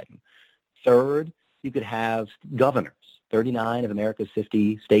Joe Biden. Third, you could have governors. 39 of America's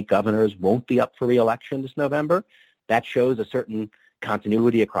 50 state governors won't be up for re-election this November. That shows a certain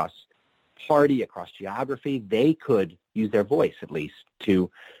continuity across party, across geography, they could use their voice, at least,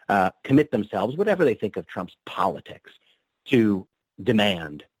 to commit themselves, whatever they think of Trump's politics, to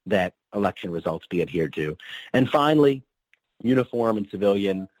demand that election results be adhered to. And finally, uniform and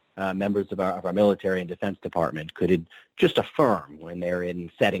civilian members of our military and defense department could just affirm when they're in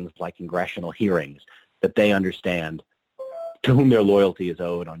settings like congressional hearings that they understand to whom their loyalty is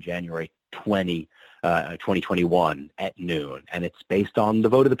owed on January 2021 at noon. And it's based on the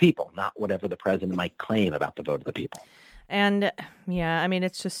vote of the people, not whatever the president might claim about the vote of the people. And yeah, I mean,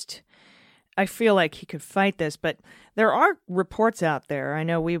 it's just, I feel like he could fight this, but there are reports out there. I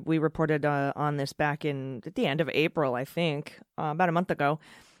know we reported on this back at the end of April, I think, about a month ago,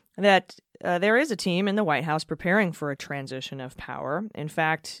 that there is a team in the White House preparing for a transition of power. In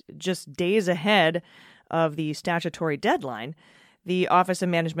fact, just days ahead of the statutory deadline, the Office of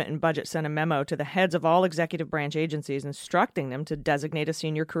Management and Budget sent a memo to the heads of all executive branch agencies instructing them to designate a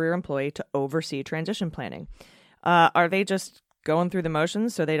senior career employee to oversee transition planning. Are they just going through the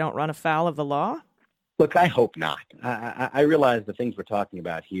motions so they don't run afoul of the law? Look, I hope not. I realize the things we're talking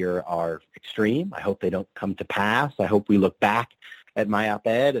about here are extreme. I hope they don't come to pass. I hope we look back at my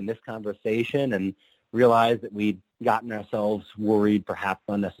op-ed and this conversation and realize that we'd gotten ourselves worried perhaps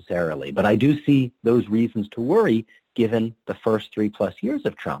unnecessarily. But I do see those reasons to worry given the first 3+ years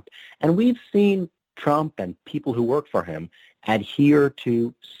of Trump. And we've seen Trump and people who work for him adhere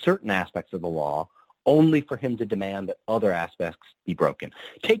to certain aspects of the law only for him to demand that other aspects be broken.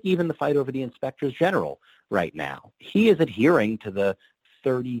 Take even the fight over the inspectors general right now. He is adhering to the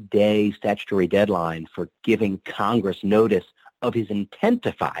 30-day statutory deadline for giving Congress notice of his intent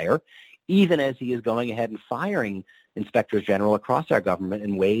to fire, even as he is going ahead and firing inspectors general across our government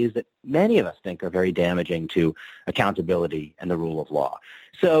in ways that many of us think are very damaging to accountability and the rule of law.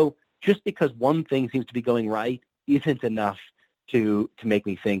 So just because one thing seems to be going right isn't enough to make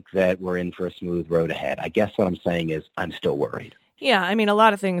me think that we're in for a smooth road ahead. I guess what I'm saying is I'm still worried. Yeah, I mean, a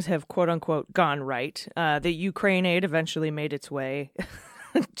lot of things have, quote unquote, gone right. The Ukraine aid eventually made its way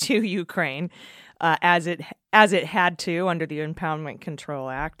to Ukraine, as it had to under the Impoundment Control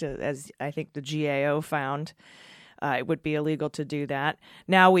Act, as I think the GAO found. It would be illegal to do that.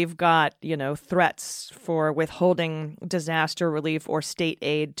 Now we've got, threats for withholding disaster relief or state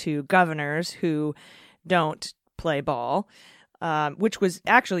aid to governors who don't play ball. Which was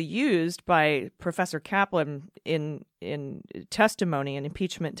actually used by Professor Kaplan in testimony, in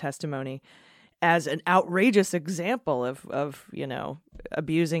impeachment testimony, as an outrageous example of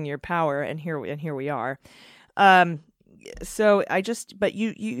abusing your power, and here we are. So but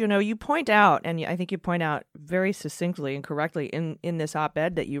you point out, and I think you point out very succinctly and correctly in this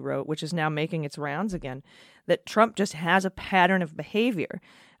op-ed that you wrote, which is now making its rounds again, that Trump just has a pattern of behavior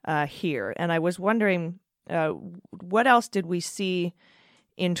here, and I was wondering. What else did we see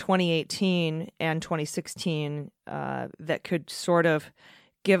in 2018 and 2016 that could sort of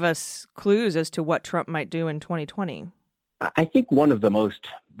give us clues as to what Trump might do in 2020? I think one of the most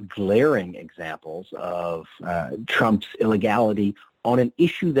glaring examples of Trump's illegality on an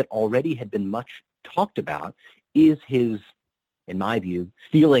issue that already had been much talked about is his, in my view,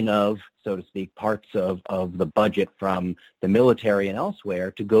 stealing of, so to speak, parts of the budget from the military and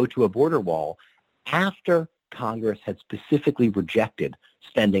elsewhere to go to a border wall after Congress had specifically rejected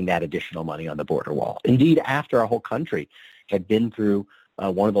spending that additional money on the border wall. Indeed, after our whole country had been through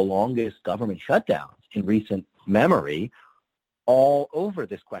one of the longest government shutdowns in recent memory, all over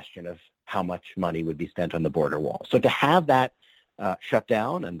this question of how much money would be spent on the border wall. So to have that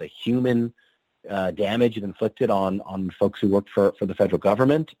shutdown and the human damage it inflicted on folks who worked for the federal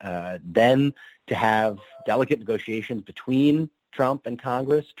government, then to have delicate negotiations between Trump and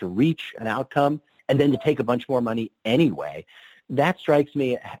Congress to reach an outcome, and then to take a bunch more money anyway, that strikes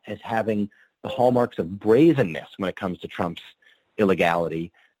me as having the hallmarks of brazenness when it comes to Trump's illegality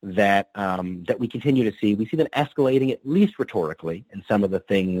that we continue to see. We see them escalating, at least rhetorically, in some of the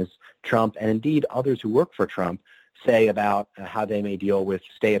things Trump and indeed others who work for Trump say about how they may deal with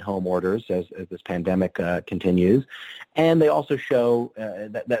stay-at-home orders as this pandemic continues. And they also show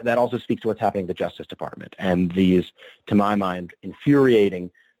that also speaks to what's happening in the Justice Department and these, to my mind, infuriating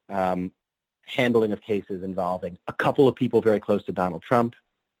handling of cases involving a couple of people very close to Donald Trump,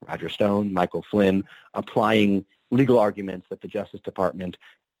 Roger Stone, Michael Flynn, applying legal arguments that the Justice Department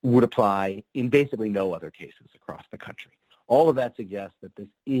would apply in basically no other cases across the country. All of that suggests that this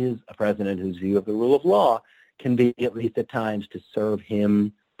is a president whose view of the rule of law can be, at least at times, to serve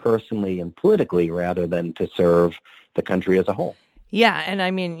him personally and politically rather than to serve the country as a whole. Yeah, and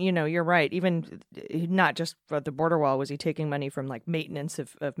I mean, you're right. Even not just for the border wall was he taking money from like maintenance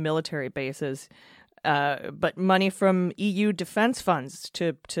of military bases, but money from EU defense funds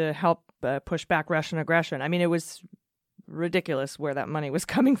to help push back Russian aggression. I mean, it was ridiculous where that money was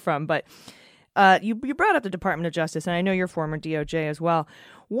coming from. But you brought up the Department of Justice, and I know you're former DOJ as well.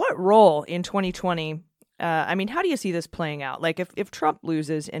 What role in 2020, I mean, how do you see this playing out? Like if Trump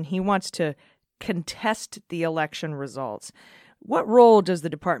loses and he wants to contest the election results, what role does the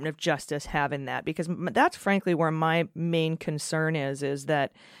Department of Justice have in that? Because that's frankly where my main concern is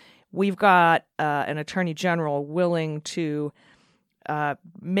that we've got an attorney general willing to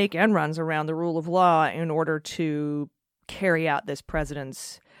make end runs around the rule of law in order to carry out this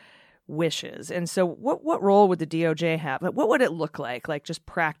president's wishes. And so what role would the DOJ have? What would it look like just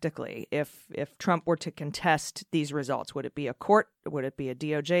practically, if Trump were to contest these results? Would it be a court? Would it be a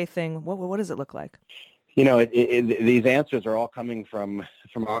DOJ thing? What does it look like? You know, these answers are all coming from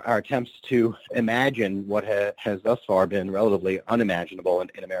our attempts to imagine what has thus far been relatively unimaginable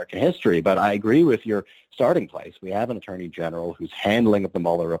in American history. But I agree with your starting place. We have an attorney general who's handling of the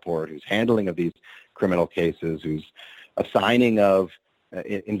Mueller report, who's handling of these criminal cases, who's assigning of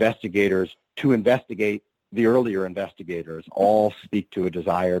investigators to investigate the earlier investigators, all speak to a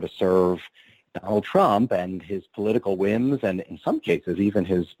desire to serve Donald Trump and his political whims, and in some cases even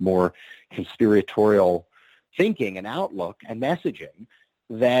his more conspiratorial thinking and outlook and messaging,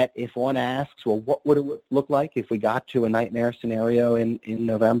 that if one asks, well, what would it look like if we got to a nightmare scenario in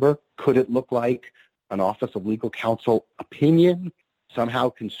November? Could it look like an Office of Legal Counsel opinion somehow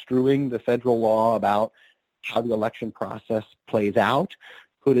construing the federal law about how the election process plays out?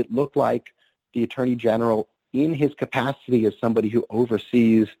 Could it look like the Attorney General, in his capacity as somebody who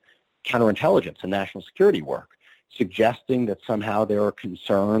oversees counterintelligence and national security work, suggesting that somehow there are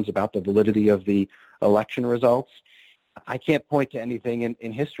concerns about the validity of the election results? I can't point to anything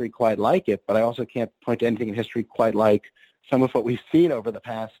in history quite like it, but I also can't point to anything in history quite like some of what we've seen over the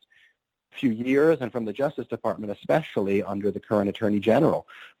past few years, and from the Justice Department especially under the current Attorney General.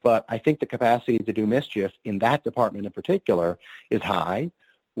 But I think the capacity to do mischief in that department in particular is high.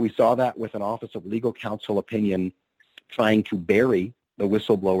 We saw that with an Office of Legal Counsel opinion trying to bury the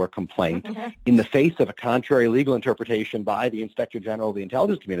whistleblower complaint in the face of a contrary legal interpretation by the Inspector General of the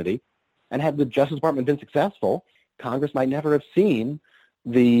intelligence community. And had the Justice Department been successful, Congress might never have seen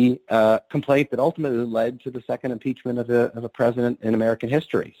the complaint that ultimately led to the second impeachment of a president in American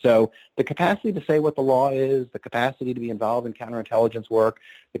history. So the capacity to say what the law is, the capacity to be involved in counterintelligence work,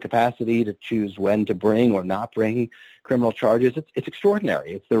 the capacity to choose when to bring or not bring criminal charges, it's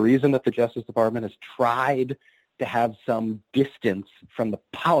extraordinary. It's the reason that the Justice Department has tried to have some distance from the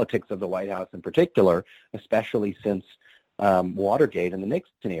politics of the White House in particular, especially since Watergate and the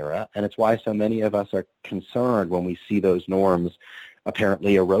Nixon era. And it's why so many of us are concerned when we see those norms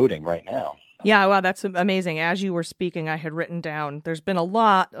apparently eroding right now. Yeah, wow, that's amazing. As you were speaking, I had written down, there's been a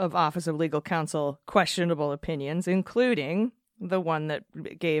lot of Office of Legal Counsel questionable opinions, including the one that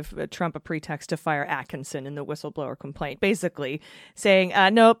gave Trump a pretext to fire Atkinson in the whistleblower complaint, basically saying,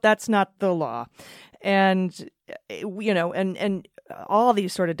 nope, that's not the law. And, you know, and all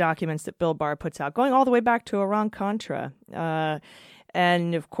these sort of documents that Bill Barr puts out, going all the way back to Iran-Contra.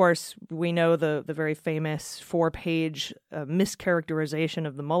 And, of course, we know the very famous 4-page mischaracterization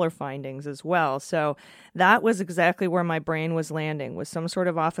of the Mueller findings as well. So that was exactly where my brain was landing, was some sort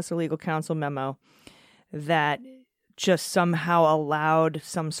of Office of Legal Counsel memo that just somehow allowed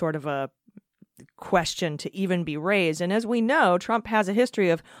some sort of a question to even be raised. And as we know, Trump has a history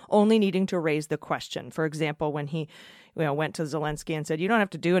of only needing to raise the question. For example, when he went to Zelensky and said, you don't have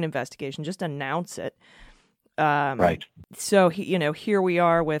to do an investigation, just announce it. Right. So, here we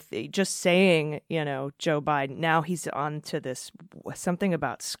are with just saying, Joe Biden. Now he's on to this, something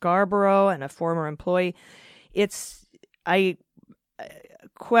about Scarborough and a former employee. I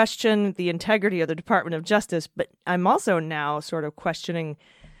question the integrity of the Department of Justice, but I'm also now sort of questioning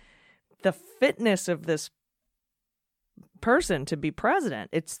the fitness of this person to be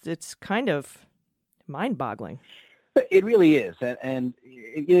president. It's kind of mind-boggling. It really is. And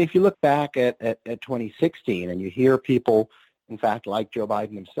if you look back at 2016 and you hear people, in fact, like Joe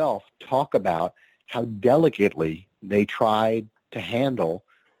Biden himself, talk about how delicately they tried to handle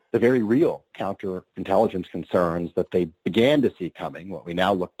the very real counterintelligence concerns that they began to see coming, what we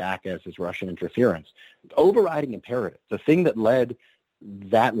now look back as Russian interference. The overriding imperative, the thing that led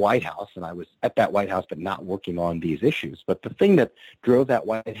that White House, and I was at that White House but not working on these issues, but the thing that drove that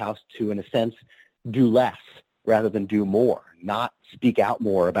White House to, in a sense, do less rather than do more, not speak out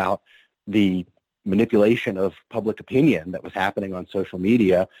more about the manipulation of public opinion that was happening on social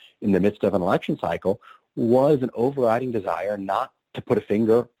media in the midst of an election cycle, was an overriding desire not to put a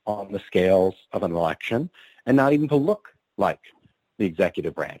finger on the scales of an election and not even to look like the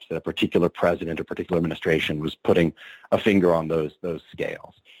executive branch, that a particular president or particular administration was putting a finger on those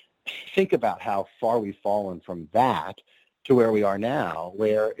scales. think about how far we've fallen from that to where we are now,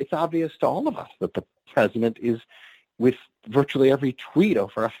 where it's obvious to all of us that the president is, with virtually every tweet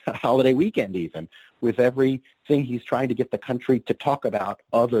over a holiday weekend even, with everything he's trying to get the country to talk about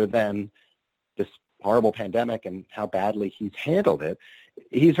other than this horrible pandemic and how badly he's handled it,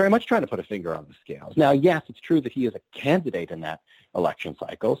 he's very much trying to put a finger on the scales. Now, yes, it's true that he is a candidate in that election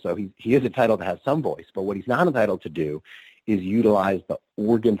cycle, so he is entitled to have some voice, but what he's not entitled to do is utilize the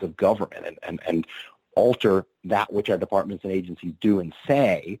organs of government and alter that which our departments and agencies do and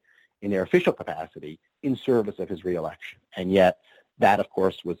say in their official capacity in service of his reelection. And yet that, of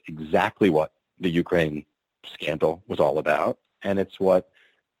course, was exactly what the Ukraine scandal was all about, and it's what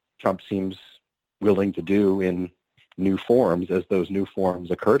Trump seems willing to do in new forms as those new forms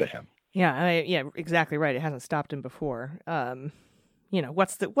occur to him. Yeah, yeah, exactly right. It hasn't stopped him before.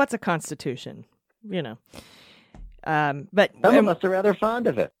 What's a constitution? But some of us are rather fond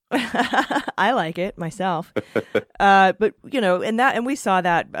of it. I like it myself. But and we saw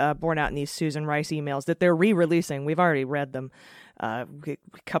that borne out in these Susan Rice emails that they're re-releasing. We've already read them a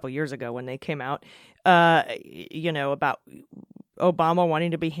couple years ago when they came out. About Obama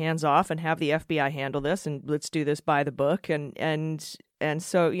wanting to be hands off and have the FBI handle this, and let's do this by the book. And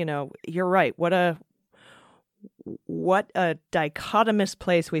so you're right. What a dichotomous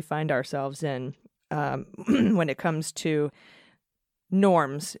place we find ourselves in when it comes to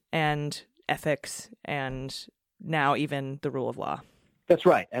norms and ethics, and now even the rule of law. That's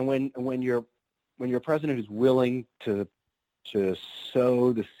right. And when you're a president who's willing to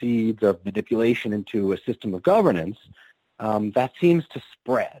sow the seeds of manipulation into a system of governance, that seems to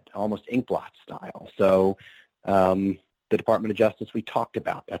spread almost inkblot style. So the Department of Justice we talked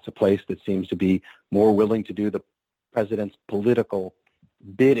about, that's a place that seems to be more willing to do the president's political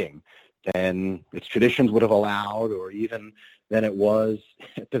bidding than its traditions would have allowed, or even than it was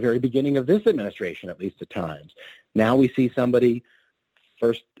at the very beginning of this administration, at least at times. Now we see somebody,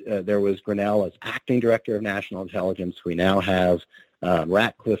 first there was Grinnell as acting director of national intelligence. We now have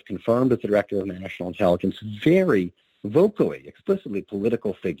Ratcliffe confirmed as the director of national intelligence, very vocally, explicitly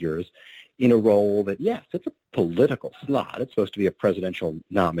political figures in a role that, yes, it's a political slot. It's supposed to be a presidential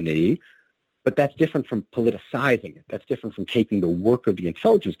nominee, but that's different from politicizing it. That's different from taking the work of the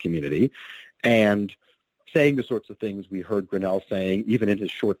intelligence community and saying the sorts of things we heard Grinnell saying, even in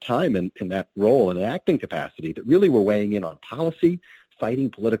his short time in that role in an acting capacity, that really were weighing in on policy, fighting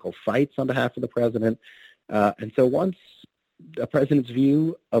political fights on behalf of the president. And so once a president's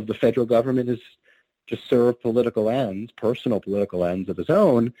view of the federal government is to serve political ends, personal political ends of his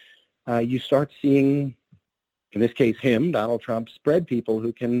own, you start seeing, in this case him, Donald Trump, spread people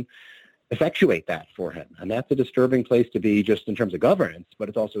who can effectuate that for him. And that's a disturbing place to be just in terms of governance, but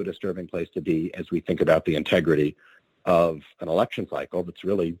it's also a disturbing place to be as we think about the integrity of an election cycle that's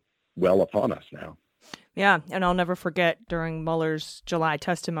really well upon us now. Yeah, and I'll never forget during Mueller's July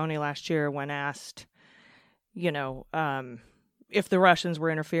testimony last year when asked, if the Russians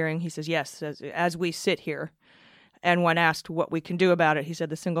were interfering, he says, yes, as we sit here. And when asked what we can do about it, he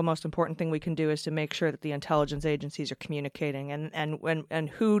said the single most important thing we can do is to make sure that the intelligence agencies are communicating. And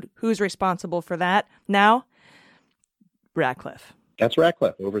who's responsible for that now? Ratcliffe. That's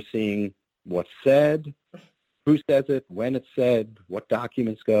Ratcliffe, overseeing what's said, who says it, when it's said, what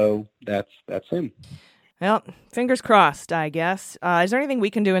documents go. That's him. Well, fingers crossed, I guess. Is there anything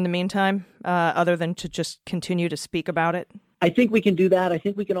we can do in the meantime other than to just continue to speak about it? I think we can do that. I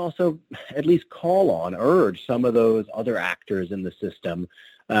think we can also at least urge some of those other actors in the system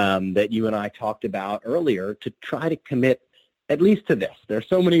that you and I talked about earlier to try to commit at least to this. There are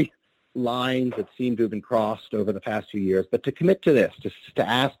so many lines that seem to have been crossed over the past few years, but to commit to this, just to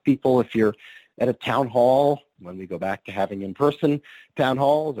ask people if you're at a town hall, when we go back to having in-person town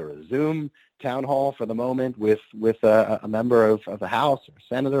halls or a Zoom town hall for the moment with a member of the House or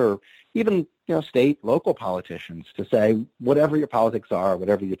senator or even state, local politicians, to say whatever your politics are,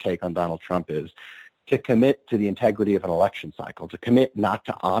 whatever your take on Donald Trump is, to commit to the integrity of an election cycle, to commit not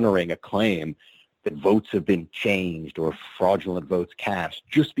to honoring a claim that votes have been changed or fraudulent votes cast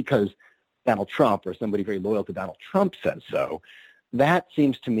just because Donald Trump or somebody very loyal to Donald Trump says so. That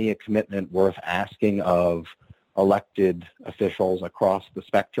seems to me a commitment worth asking of elected officials across the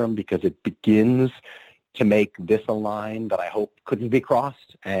spectrum, because it begins to make this a line that I hope couldn't be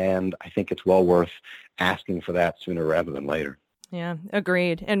crossed, and I think it's well worth asking for that sooner rather than later. Yeah,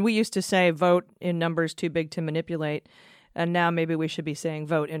 agreed. And we used to say vote in numbers too big to manipulate, and now maybe we should be saying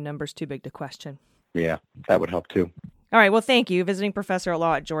vote in numbers too big to question. Yeah, that would help too. All right, well, thank you. Visiting professor at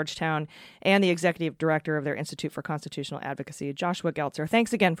law at Georgetown and the executive director of their Institute for Constitutional Advocacy, Joshua Geltzer.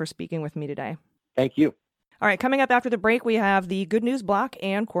 Thanks again for speaking with me today. Thank you. All right, coming up after the break, we have the Good News Block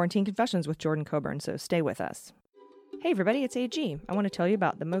and Quarantine Confessions with Jordan Coburn, so stay with us. Hey everybody, it's AG. I want to tell you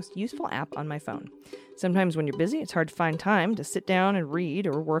about the most useful app on my phone. Sometimes when you're busy, it's hard to find time to sit down and read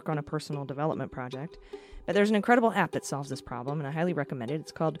or work on a personal development project. But there's an incredible app that solves this problem, and I highly recommend it.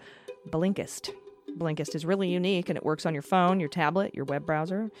 It's called Blinkist. Blinkist is really unique, and it works on your phone, your tablet, your web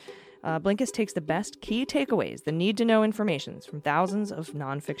browser. Blinkist takes the best key takeaways, the need-to-know informations from thousands of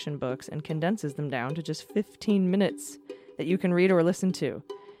nonfiction books, and condenses them down to just 15 minutes that you can read or listen to.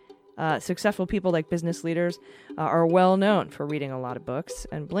 Successful people like business leaders are well known for reading a lot of books,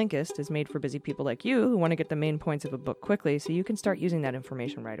 and Blinkist is made for busy people like you who want to get the main points of a book quickly so you can start using that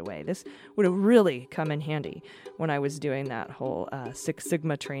information right away. This would have really come in handy when I was doing that whole Six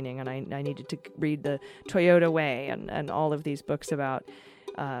Sigma training, and I needed to read the Toyota Way and all of these books about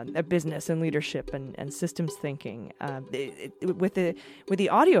business and leadership and systems thinking. With the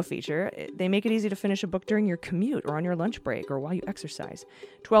audio feature, they make it easy to finish a book during your commute or on your lunch break or while you exercise.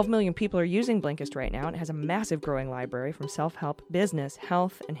 12 million people are using Blinkist right now, and it has a massive growing library from self-help, business,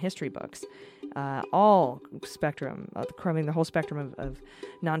 health, and history books. All spectrum, covering the whole spectrum of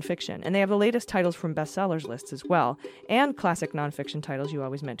nonfiction. And they have the latest titles from bestsellers lists as well, and classic nonfiction titles you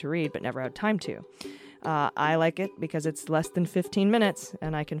always meant to read but never had time to. I like it because it's less than 15 minutes,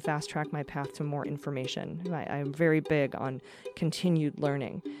 and I can fast-track my path to more information. I'm very big on continued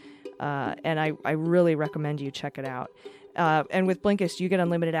learning, and I really recommend you check it out. And with Blinkist, you get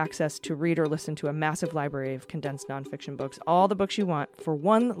unlimited access to read or listen to a massive library of condensed nonfiction books, all the books you want for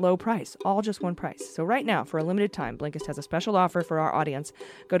one low price, all just one price. So right now, for a limited time, Blinkist has a special offer for our audience.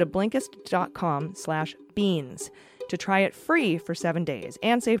 Go to Blinkist.com/beans to try it free for 7 days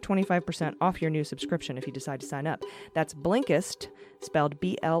and save 25% off your new subscription if you decide to sign up. That's Blinkist, spelled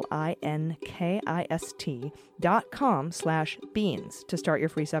Blinkist.com/beans to start your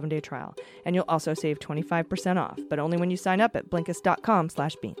free 7-day trial. And you'll also save 25% off, but only when you sign up at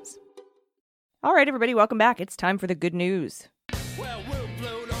Blinkist.com/beans. All right, everybody, welcome back. It's time for the good news. Well, we'll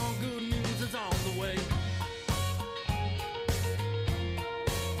float on, good news is on the way.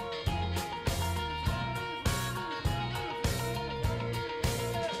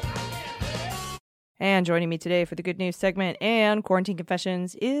 And joining me today for the good news segment and Quarantine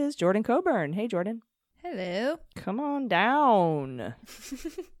Confessions is Jordan Coburn. Hey, Jordan. Hello. Come on down.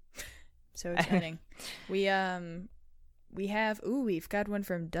 So exciting. We've got one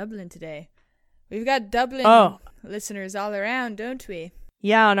from Dublin today. We've got Dublin listeners all around, don't we?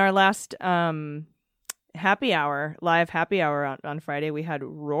 Yeah, on our last live happy hour on Friday, we had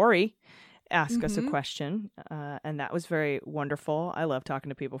Rory ask us a question, and that was very wonderful. I love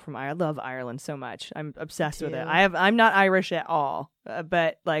talking to people from Ireland. I love Ireland so much. I'm obsessed with it. I'm not Irish at all,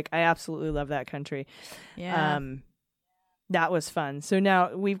 but like I absolutely love that country. Yeah. That was fun. So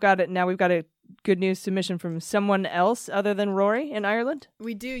now we've got a good news submission from someone else other than Rory in Ireland.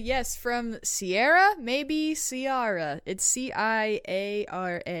 We do, yes, from Sierra, maybe Ciara. It's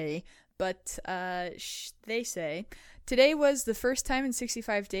Ciara, but they say, today was the first time in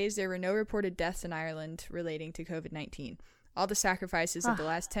 65 days there were no reported deaths in Ireland relating to COVID-19. All the sacrifices of the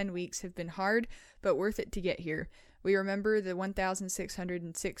last 10 weeks have been hard, but worth it to get here. We remember the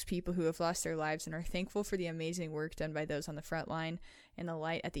 1,606 people who have lost their lives and are thankful for the amazing work done by those on the front line and the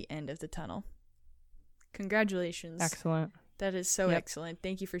light at the end of the tunnel. Congratulations. Excellent. That is so excellent.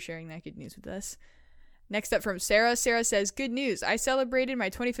 Thank you for sharing that good news with us. Next up from Sarah. Sarah says, good news. I celebrated my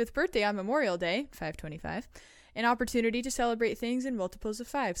 25th birthday on Memorial Day, 5/25. An opportunity to celebrate things in multiples of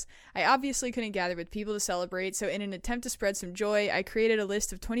fives. I obviously couldn't gather with people to celebrate, so in an attempt to spread some joy, I created a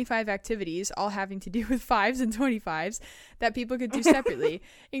list of 25 activities, all having to do with 5s and 25s, that people could do separately,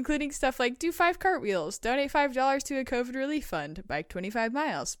 including stuff like do 5 cartwheels, donate $5 to a COVID relief fund, bike 25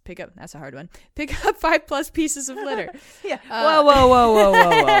 miles, that's a hard one, pick up 5+ pieces of litter. Yeah. Whoa.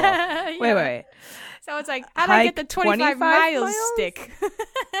 Wait. So it's like, how do I get the 25 miles stick?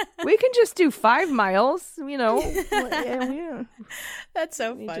 We can just do 5 miles, Yeah. That's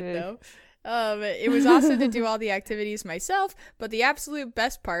so fun, though. It was awesome to do all the activities myself, but the absolute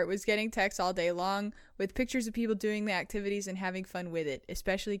best part was getting texts all day long with pictures of people doing the activities and having fun with it,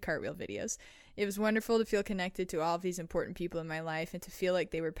 especially cartwheel videos. It was wonderful to feel connected to all of these important people in my life and to feel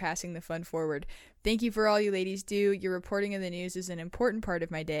like they were passing the fun forward. Thank you for all you ladies do. Your reporting of the news is an important part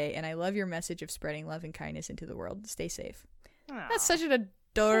of my day, and I love your message of spreading love and kindness into the world. Stay safe. Aww, that's such an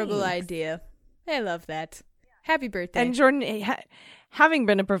adorable idea. I love that. Happy birthday. And Jordan, having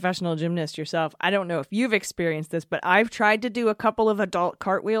been a professional gymnast yourself, I don't know if you've experienced this, but I've tried to do a couple of adult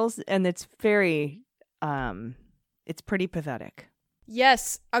cartwheels, and it's very, it's pretty pathetic.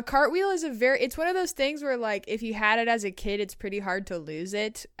 Yes, a cartwheel is it's one of those things where, like, if you had it as a kid, it's pretty hard to lose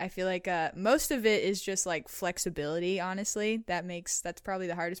it. I feel like most of it is just like flexibility, honestly. That's probably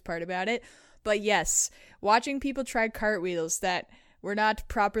the hardest part about it. But yes, watching people try cartwheels that were not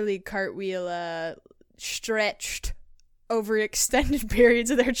properly cartwheel stretched over extended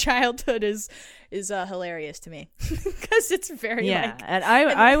periods of their childhood is hilarious to me, because it's very and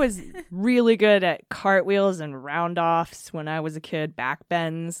I was really good at cartwheels and round offs when I was a kid, back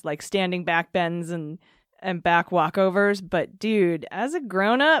bends, like standing back bends and back walkovers. But dude, as a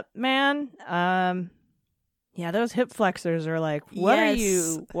grown up man, those hip flexors are like, what are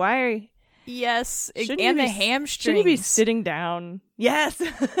you? Why are you? Yes, and the hamstrings. Shouldn't you be sitting down? Yes.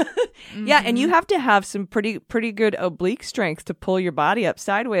 Yeah, and you have to have some pretty good oblique strength to pull your body up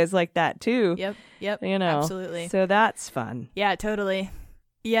sideways like that too. Yep. Absolutely. So that's fun. Yeah, totally.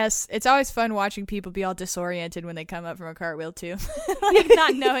 Yes, it's always fun watching people be all disoriented when they come up from a cartwheel too. Like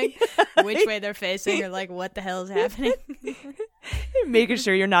not knowing which way they're facing or like what the hell is happening. Making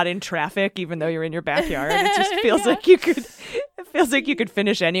sure you're not in traffic even though you're in your backyard. It just feels like you could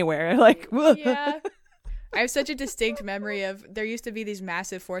finish anywhere. Like, yeah. I have such a distinct memory of, there used to be these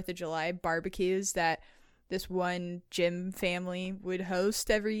massive 4th of July barbecues that this one gym family would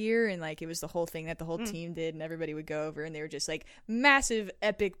host every year, and like it was the whole thing that the whole team did, and everybody would go over, and they were just like massive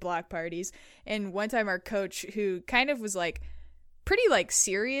epic block parties. And one time our coach, who kind of was like pretty like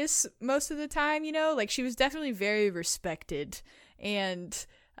serious most of the time, you know, like she was definitely very respected, and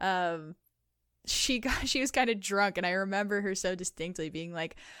she was kind of drunk, and I remember her so distinctly being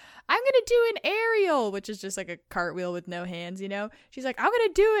like, I'm gonna do an aerial, which is just like a cartwheel with no hands, you know. She's like, I'm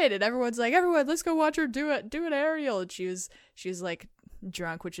gonna do it, and everyone's like, everyone, let's go watch her do an aerial. And she was like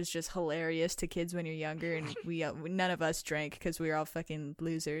drunk, which is just hilarious to kids when you're younger, and we none of us drank because we were all fucking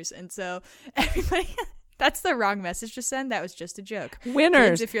losers, and so everybody. That's the wrong message to send. That was just a joke.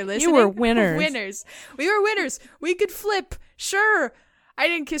 Winners. Kids, if you're listening, you were winners. Winners. We were winners. We could flip. Sure. I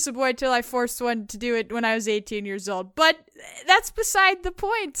didn't kiss a boy till I forced one to do it when I was 18 years old. But that's beside the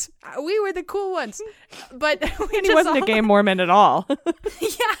point. We were the cool ones. But he wasn't a gay Mormon at all.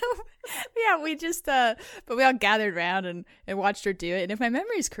 Yeah, we just but we all gathered around and watched her do it. And if my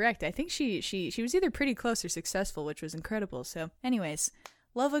memory is correct, I think she was either pretty close or successful, which was incredible. So anyways,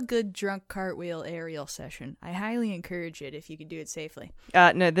 love a good drunk cartwheel aerial session. I highly encourage it if you can do it safely.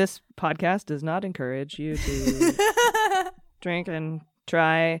 No, this podcast does not encourage you to drink and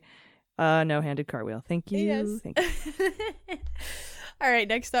try a no-handed cartwheel. Thank you. Yes. Thank you. All right,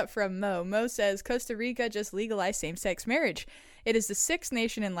 next up from Mo. Mo says, Costa Rica just legalized same-sex marriage. It is the 6th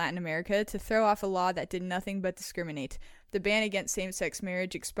nation in Latin America to throw off a law that did nothing but discriminate. The ban against same-sex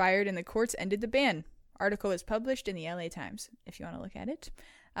marriage expired and the courts ended the ban. Article was published in the LA Times, if you want to look at it.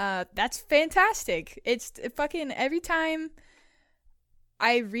 That's fantastic. It's fucking every time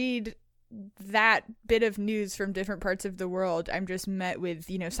I read that bit of news from different parts of the world, I'm just met with,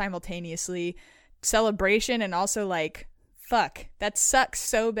 you know, simultaneously celebration and also like, fuck, that sucks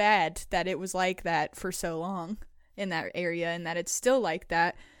so bad that it was like that for so long in that area, and that it's still like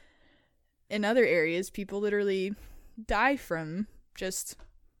that in other areas. People literally die from just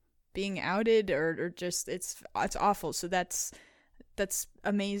being outed or just it's awful. So that's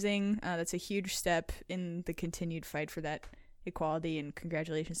amazing. That's a huge step in the continued fight for that equality, and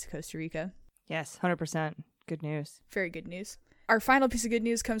congratulations to Costa Rica. Yes, 100%. Good news. Very good news. Our final piece of good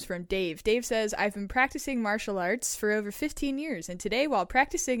news comes from Dave. Dave says, I've been practicing martial arts for over 15 years, and today while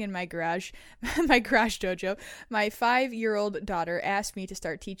practicing in my garage dojo, my 5-year-old daughter asked me to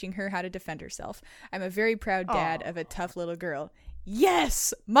start teaching her how to defend herself. I'm a very proud dad of a tough little girl.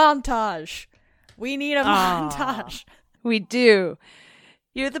 Yes! Montage! We need a montage. We do.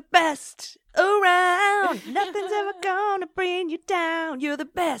 You're the best around. Nothing's ever gonna bring you down. You're the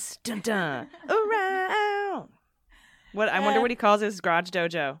best dun dun around. What I wonder what he calls his garage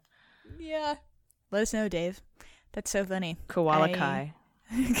dojo. Yeah. Let us know, Dave. That's so funny. Koala Kai.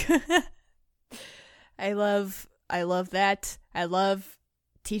 I love that. I love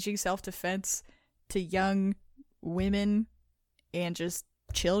teaching self-defense to young women and just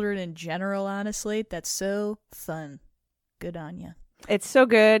children in general, honestly. That's so fun. Good on you. It's so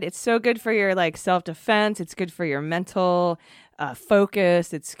good. It's so good for your like self-defense. It's good for your mental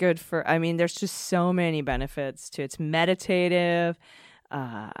focus. It's good for, I mean, there's just so many benefits to it. It's meditative.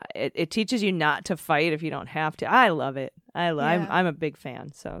 It teaches you not to fight if you don't have to. I love it. I'm a big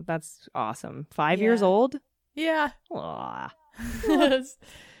fan. So that's awesome. 5 years old? Yeah. Aw.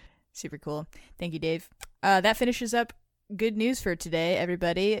 Super cool. Thank you, Dave. That finishes up good news for today,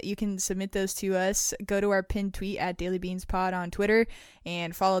 everybody. You can submit those to us. Go to our pinned tweet at dailybeanspod on Twitter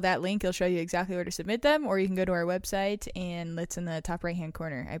and follow that link. It'll show you exactly where to submit them, or you can go to our website and it's in the top right-hand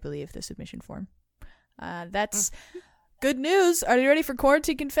corner, I believe, the submission form. That's good news. Are you ready for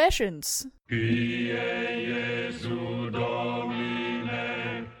quarantine confessions?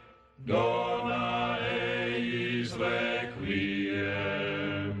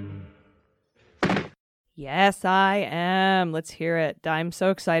 Yes, I am. Let's hear it. I'm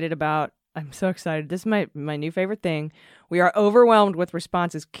so excited. This is my new favorite thing. We are overwhelmed with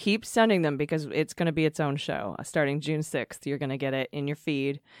responses. Keep sending them because it's going to be its own show. Starting June 6th, you're going to get it in your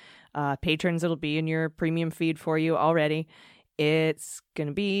feed. Patrons, it'll be in your premium feed for you already. It's going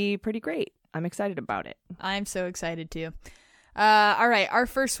to be pretty great. I'm excited about it. I'm so excited too. All right, our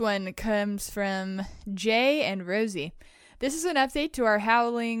first one comes from Jay and Rosie. This is an update to our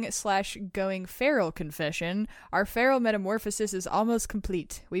howling/going feral confession. Our feral metamorphosis is almost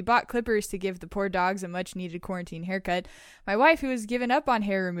complete. We bought clippers to give the poor dogs a much-needed quarantine haircut. My wife, who has given up on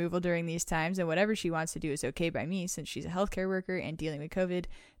hair removal during these times, and whatever she wants to do is okay by me since she's a healthcare worker and dealing with COVID,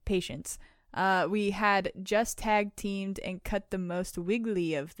 patience. We had just tag-teamed and cut the most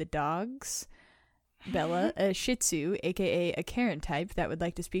wiggly of the dogs. Bella, a Shih Tzu, aka a Karen type that would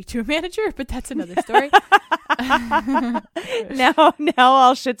like to speak to a manager, but that's another story. Now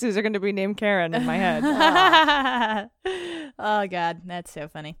all Shih Tzus are going to be named Karen in my head. Oh God, that's so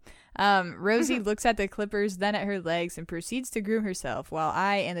funny. Rosie looks at the clippers, then at her legs, and proceeds to groom herself, while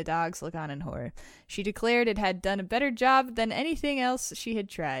I and the dogs look on in horror. She declared it had done a better job than anything else she had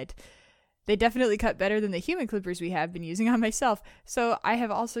tried. They definitely cut better than the human clippers we have been using on myself. So I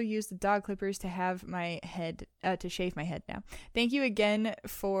have also used the dog clippers to have my head, to shave my head now. Thank you again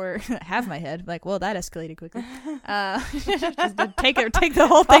for have my head. Like, well, that escalated quickly. Just take the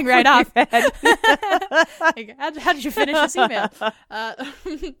whole thing right off. Like, how did you finish this email?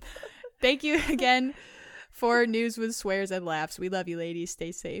 Thank you again for news with swears and laughs. We love you, ladies.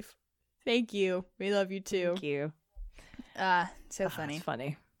 Stay safe. Thank you. We love you too. Thank you. So funny. It's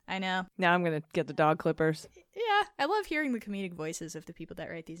funny. I know. Now I'm going to get the dog clippers. Yeah, I love hearing the comedic voices of the people that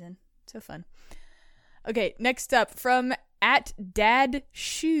write these in. So fun. Okay, next up from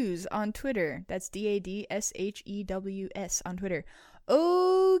 @dadshoes on Twitter. That's DADSHEWS on Twitter.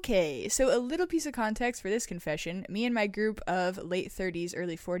 Okay, so a little piece of context for this confession. Me and my group of late 30s,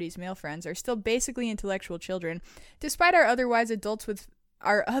 early 40s male friends are still basically intellectual children, despite our otherwise adults with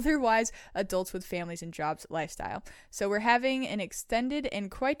families and jobs lifestyle. So we're having an extended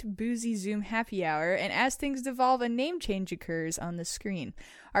and quite boozy Zoom happy hour, and as things devolve, a name change occurs on the screen.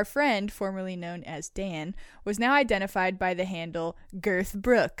 Our friend, formerly known as Dan, was now identified by the handle Girth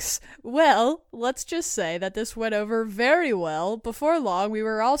Brooks. Well, let's just say that this went over very well. Before long, we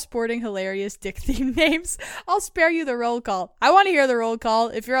were all sporting hilarious dick-themed names. I'll spare you the roll call. I want to hear the roll call.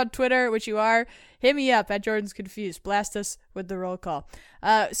 If you're on Twitter, which you are, hit me up at Jordan's Confused. Blast us with the roll call.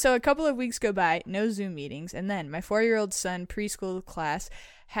 So a couple of weeks go by, no Zoom meetings, and then my 4-year-old son preschool class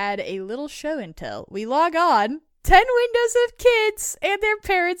had a little show and tell. We log on, 10 windows of kids and their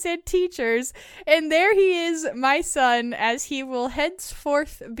parents and teachers, and there he is, my son, as he will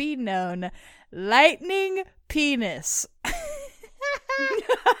henceforth be known, Lightning Penis. 4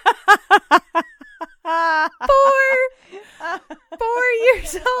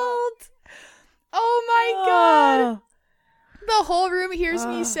 years old. Oh my God. The whole room hears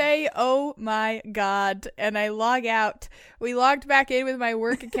me say, oh my God, and I log out. We logged back in with my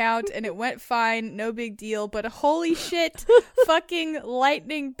work account, and it went fine, no big deal, but holy shit, fucking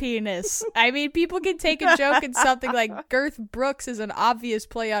Lightning Penis. I mean, people can take a joke and something like Girth Brooks is an obvious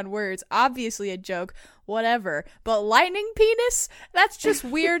play on words, obviously a joke, whatever, but Lightning Penis? That's just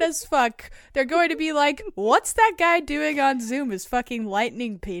weird as fuck. They're going to be like, what's that guy doing on Zoom is fucking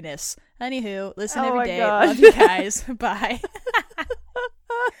Lightning Penis. Anywho, listen every day. God. Love you guys. Bye.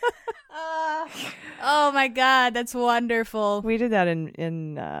 Oh my God, that's wonderful. We did that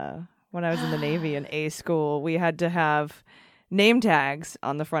in when I was in the Navy in A school. We had to have name tags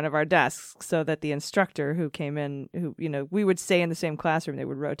on the front of our desks so that the instructor who came in, who, you know, we would stay in the same classroom, they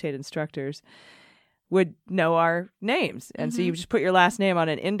would rotate instructors, would know our names. And so you just put your last name on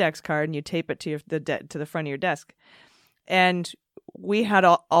an index card and you tape it to the front of your desk. And we had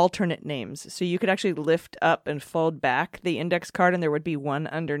alternate names. So you could actually lift up and fold back the index card and there would be one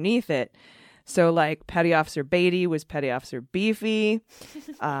underneath it. So like Petty Officer Beatty was Petty Officer Beefy.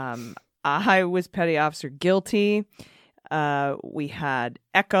 I was Petty Officer Guilty. We had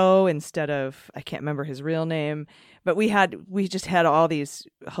Echo instead of, I can't remember his real name, but we just had all these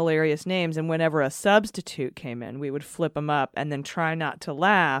hilarious names. And whenever a substitute came in, we would flip them up and then try not to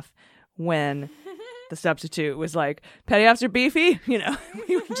laugh when the substitute was like, petty officer beefy, we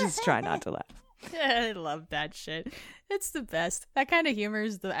would just try not to laugh. I love that shit. It's the best. That kind of humor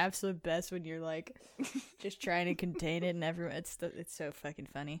is the absolute best when you're like just trying to contain it and everyone. It's so fucking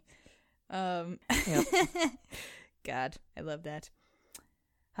funny. Yep. God, I love that.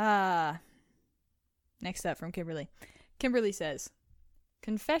 Next up from Kimberly. Kimberly says,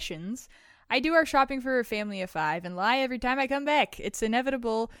 confessions. I do our shopping for a family of 5 and lie every time I come back. It's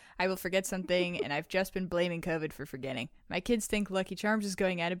inevitable. I will forget something, and I've just been blaming COVID for forgetting. My kids think Lucky Charms is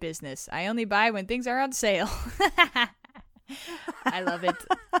going out of business. I only buy when things are on sale. I love it.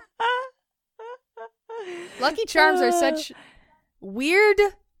 Lucky Charms are such weird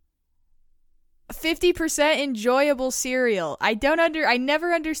 50% enjoyable cereal. I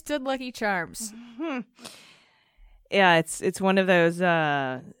never understood Lucky Charms. Yeah, it's one of those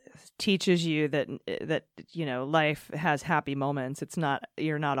teaches you that life has happy moments.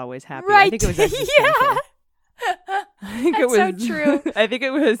 You're not always happy. Right. I think it was existential. Yeah. I think That's so true. I think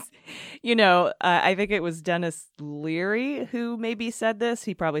it was Dennis Leary who maybe said this.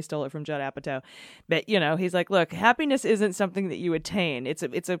 He probably stole it from Judd Apatow. But, he's like, look, happiness isn't something that you attain. It's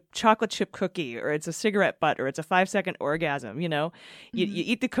a chocolate chip cookie, or it's a cigarette butt, or it's a 5-second orgasm, You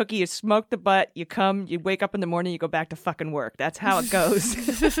eat the cookie, you smoke the butt, you come, you wake up in the morning, you go back to fucking work. That's how it goes.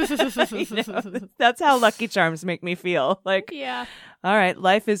 That's how Lucky Charms make me feel. Like, Yeah. all right,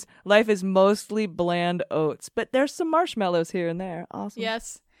 life is mostly bland oats, but there's some marshmallows here and there. Awesome.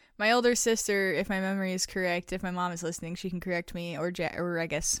 Yes. My older sister, if my memory is correct, if my mom is listening, she can correct me, or I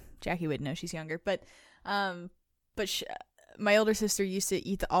guess Jackie would know, she's younger. But my older sister used to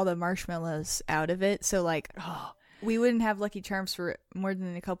eat all the marshmallows out of it, so we wouldn't have Lucky Charms for more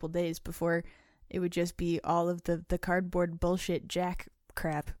than a couple days before it would just be all of the cardboard bullshit Jack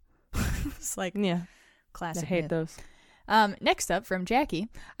crap. It's like, Yeah, classic. I hate myth. those. Next up from Jackie.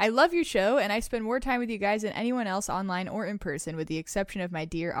 I love your show, and I spend more time with you guys than anyone else online or in person, with the exception of my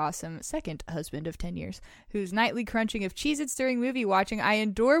dear, awesome second husband of 10 years, whose nightly crunching of Cheez-Its during movie watching I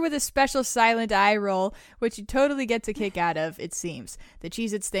endure with a special silent eye roll, which you totally get a kick out of, it seems. The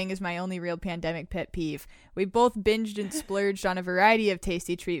Cheez-Its thing is my only real pandemic pet peeve. We both binged and splurged on a variety of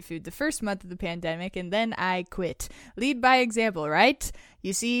tasty treat food the first month of the pandemic, and then I quit. Lead by example, right?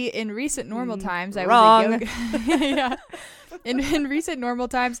 You see, in recent normal times, I was a yoga... yeah. In recent normal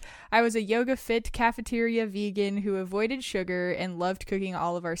times, I was a yoga fit cafeteria vegan who avoided sugar and loved cooking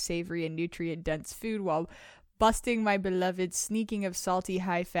all of our savory and nutrient dense food while busting my beloved sneaking of salty,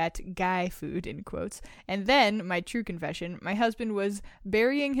 high-fat guy food, in quotes. And then, my true confession, my husband was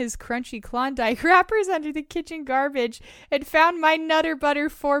burying his crunchy Klondike wrappers under the kitchen garbage and found my Nutter Butter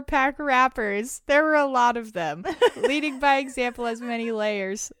 4-pack wrappers. There were a lot of them. Leading by example has many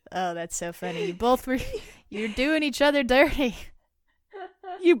layers. Oh, that's so funny. You're doing each other dirty.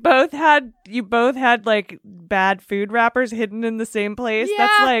 You both had like bad food wrappers hidden in the same place. Yeah.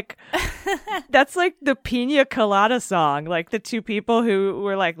 That's like the Pina Colada song. Like the two people who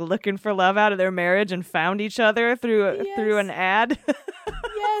were like looking for love out of their marriage and found each other through an ad.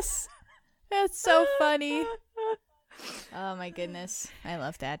 Yes. That's so funny. Oh my goodness. I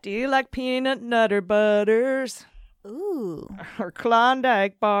love that. Do you like peanut Nutter Butters? Ooh. Or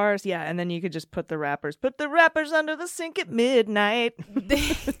Klondike bars? Yeah, and then you could just put the wrappers under the sink at midnight.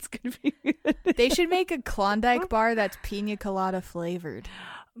 It's gonna be good. They should make a Klondike bar that's pina colada flavored.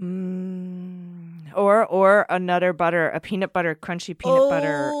 Or a Nutter Butter, a peanut butter, crunchy peanut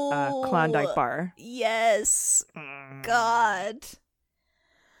butter Klondike bar. Yes. God.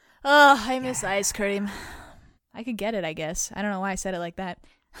 Oh, I miss ice cream. I could get it, I guess. I don't know why I said it like that.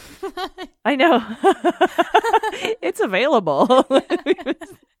 I know. It's available.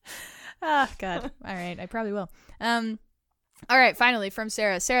 Oh, God. All right. I probably will. All right. Finally, from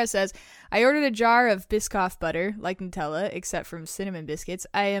Sarah. Sarah says, I ordered a jar of Biscoff butter, like Nutella, except from cinnamon biscuits.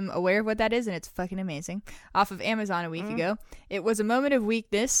 I am aware of what that is, and it's fucking amazing. Off of Amazon a week ago. It was a moment of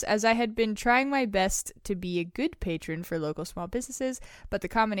weakness, as I had been trying my best to be a good patron for local small businesses, but the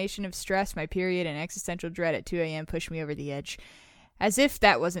combination of stress, my period, and existential dread at 2 a.m. pushed me over the edge. As if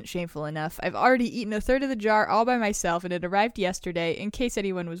that wasn't shameful enough, I've already eaten a third of the jar all by myself, and it arrived yesterday. In case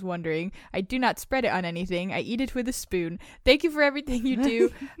anyone was wondering, I do not spread it on anything. I eat it with a spoon. Thank you for everything you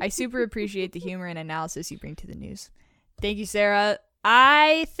do. I super appreciate the humor and analysis you bring to the news. Thank you, Sarah.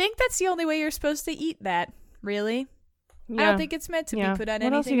 I think that's the only way you're supposed to eat that, really. Yeah. I don't think it's meant to be put on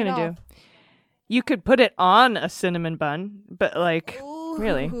anything What else are you at gonna all. do? You could put it on a cinnamon bun, but like,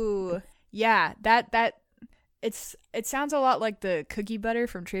 really? Ooh. Yeah, that it sounds a lot like the cookie butter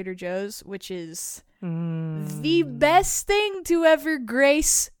from Trader Joe's, which is the best thing to ever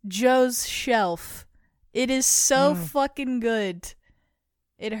grace Joe's shelf. It is so fucking good.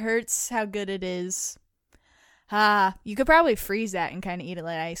 It hurts how good it is. You could probably freeze that and kind of eat it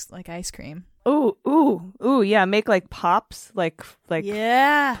like ice cream. Ooh, yeah. Make like pops, like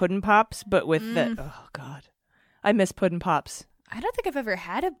Yeah. pudding pops, but with the. Oh God, I miss pudding pops. I don't think I've ever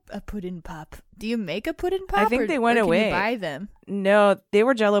had a pudding pop. Do you make a pudding pop? I think they went or away. Can you buy them? No, they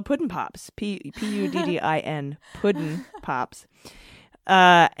were Jello pudding pops. Puddin pudding pops,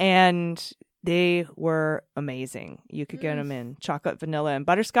 and they were amazing. You could get them in chocolate, vanilla, and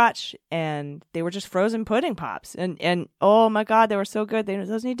butterscotch, and they were just frozen pudding pops. And oh my God, they were so good.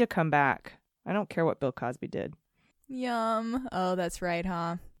 Those need to come back. I don't care what Bill Cosby did. Yum. Oh, that's right,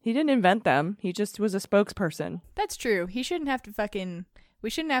 huh? He didn't invent them. He just was a spokesperson. That's true. He shouldn't have to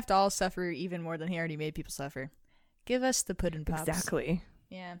we shouldn't have to all suffer even more than he already made people suffer. Give us the pudding pops. Exactly.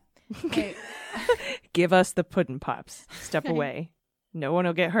 Yeah. Hey, Give us the pudding pops. Step away. No one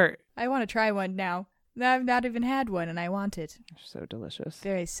will get hurt. I want to try one now. I've not even had one and I want it. They're so delicious.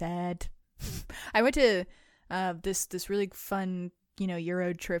 Very sad. I went to this really fun,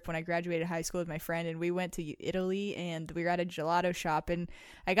 Euro trip when I graduated high school with my friend, and we went to Italy and we were at a gelato shop, and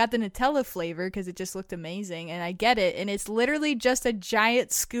I got the Nutella flavor because it just looked amazing, and I get it, and it's literally just a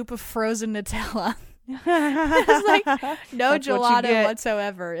giant scoop of frozen Nutella. It's like no gelato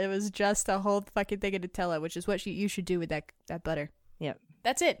whatsoever. It was just a whole fucking thing of Nutella, which is what you should do with that butter. Yep.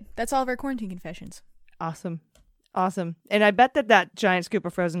 That's it. That's all of our quarantine confessions. Awesome. And I bet that giant scoop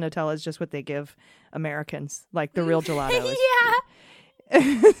of frozen Nutella is just what they give Americans, like the real gelato. Yeah.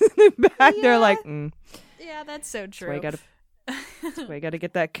 Back they're like, Yeah, that's so true. That's why you got to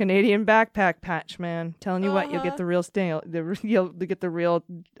get that Canadian backpack patch, man. Telling you what, you'll get the real you'll get the real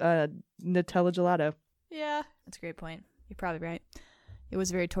Nutella gelato. Yeah, that's a great point. You're probably right. It was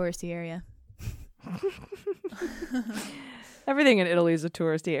a very touristy area. Everything in Italy is a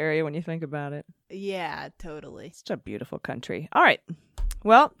touristy area when you think about it. Yeah, totally. Such a beautiful country. All right.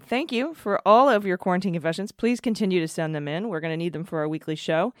 Well, thank you for all of your quarantine confessions. Please continue to send them in. We're going to need them for our weekly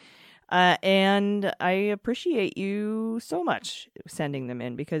show. And I appreciate you so much sending them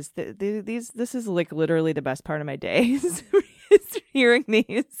in, because this is like literally the best part of my day is hearing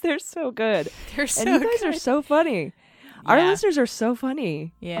these. They're so good. They're so and you guys are so funny. Our listeners are so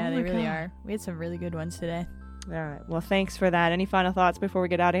funny. Yeah, they really are. We had some really good ones today. All right. Well, thanks for that. Any final thoughts before we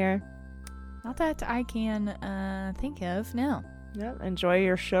get out of here? Not that I can think of. No. Yeah, enjoy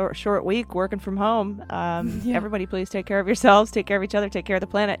your short week working from home. Everybody, please take care of yourselves, take care of each other, take care of the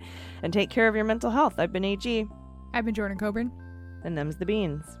planet, and take care of your mental health. I've been AG. I've been Jordan Coburn. And them's the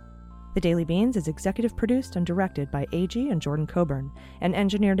Beans. The Daily Beans is executive produced and directed by AG and Jordan Coburn, and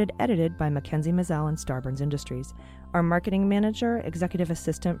engineered and edited by Mackenzie Mazzell and Starburns Industries. Our marketing manager, executive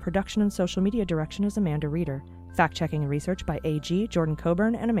assistant, production and social media direction is Amanda Reeder. Fact-checking and research by AG, Jordan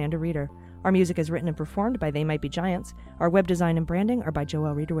Coburn, and Amanda Reeder. Our music is written and performed by They Might Be Giants. Our web design and branding are by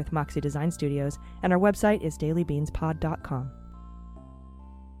Joelle Reeder with Moxie Design Studios. And our website is dailybeanspod.com.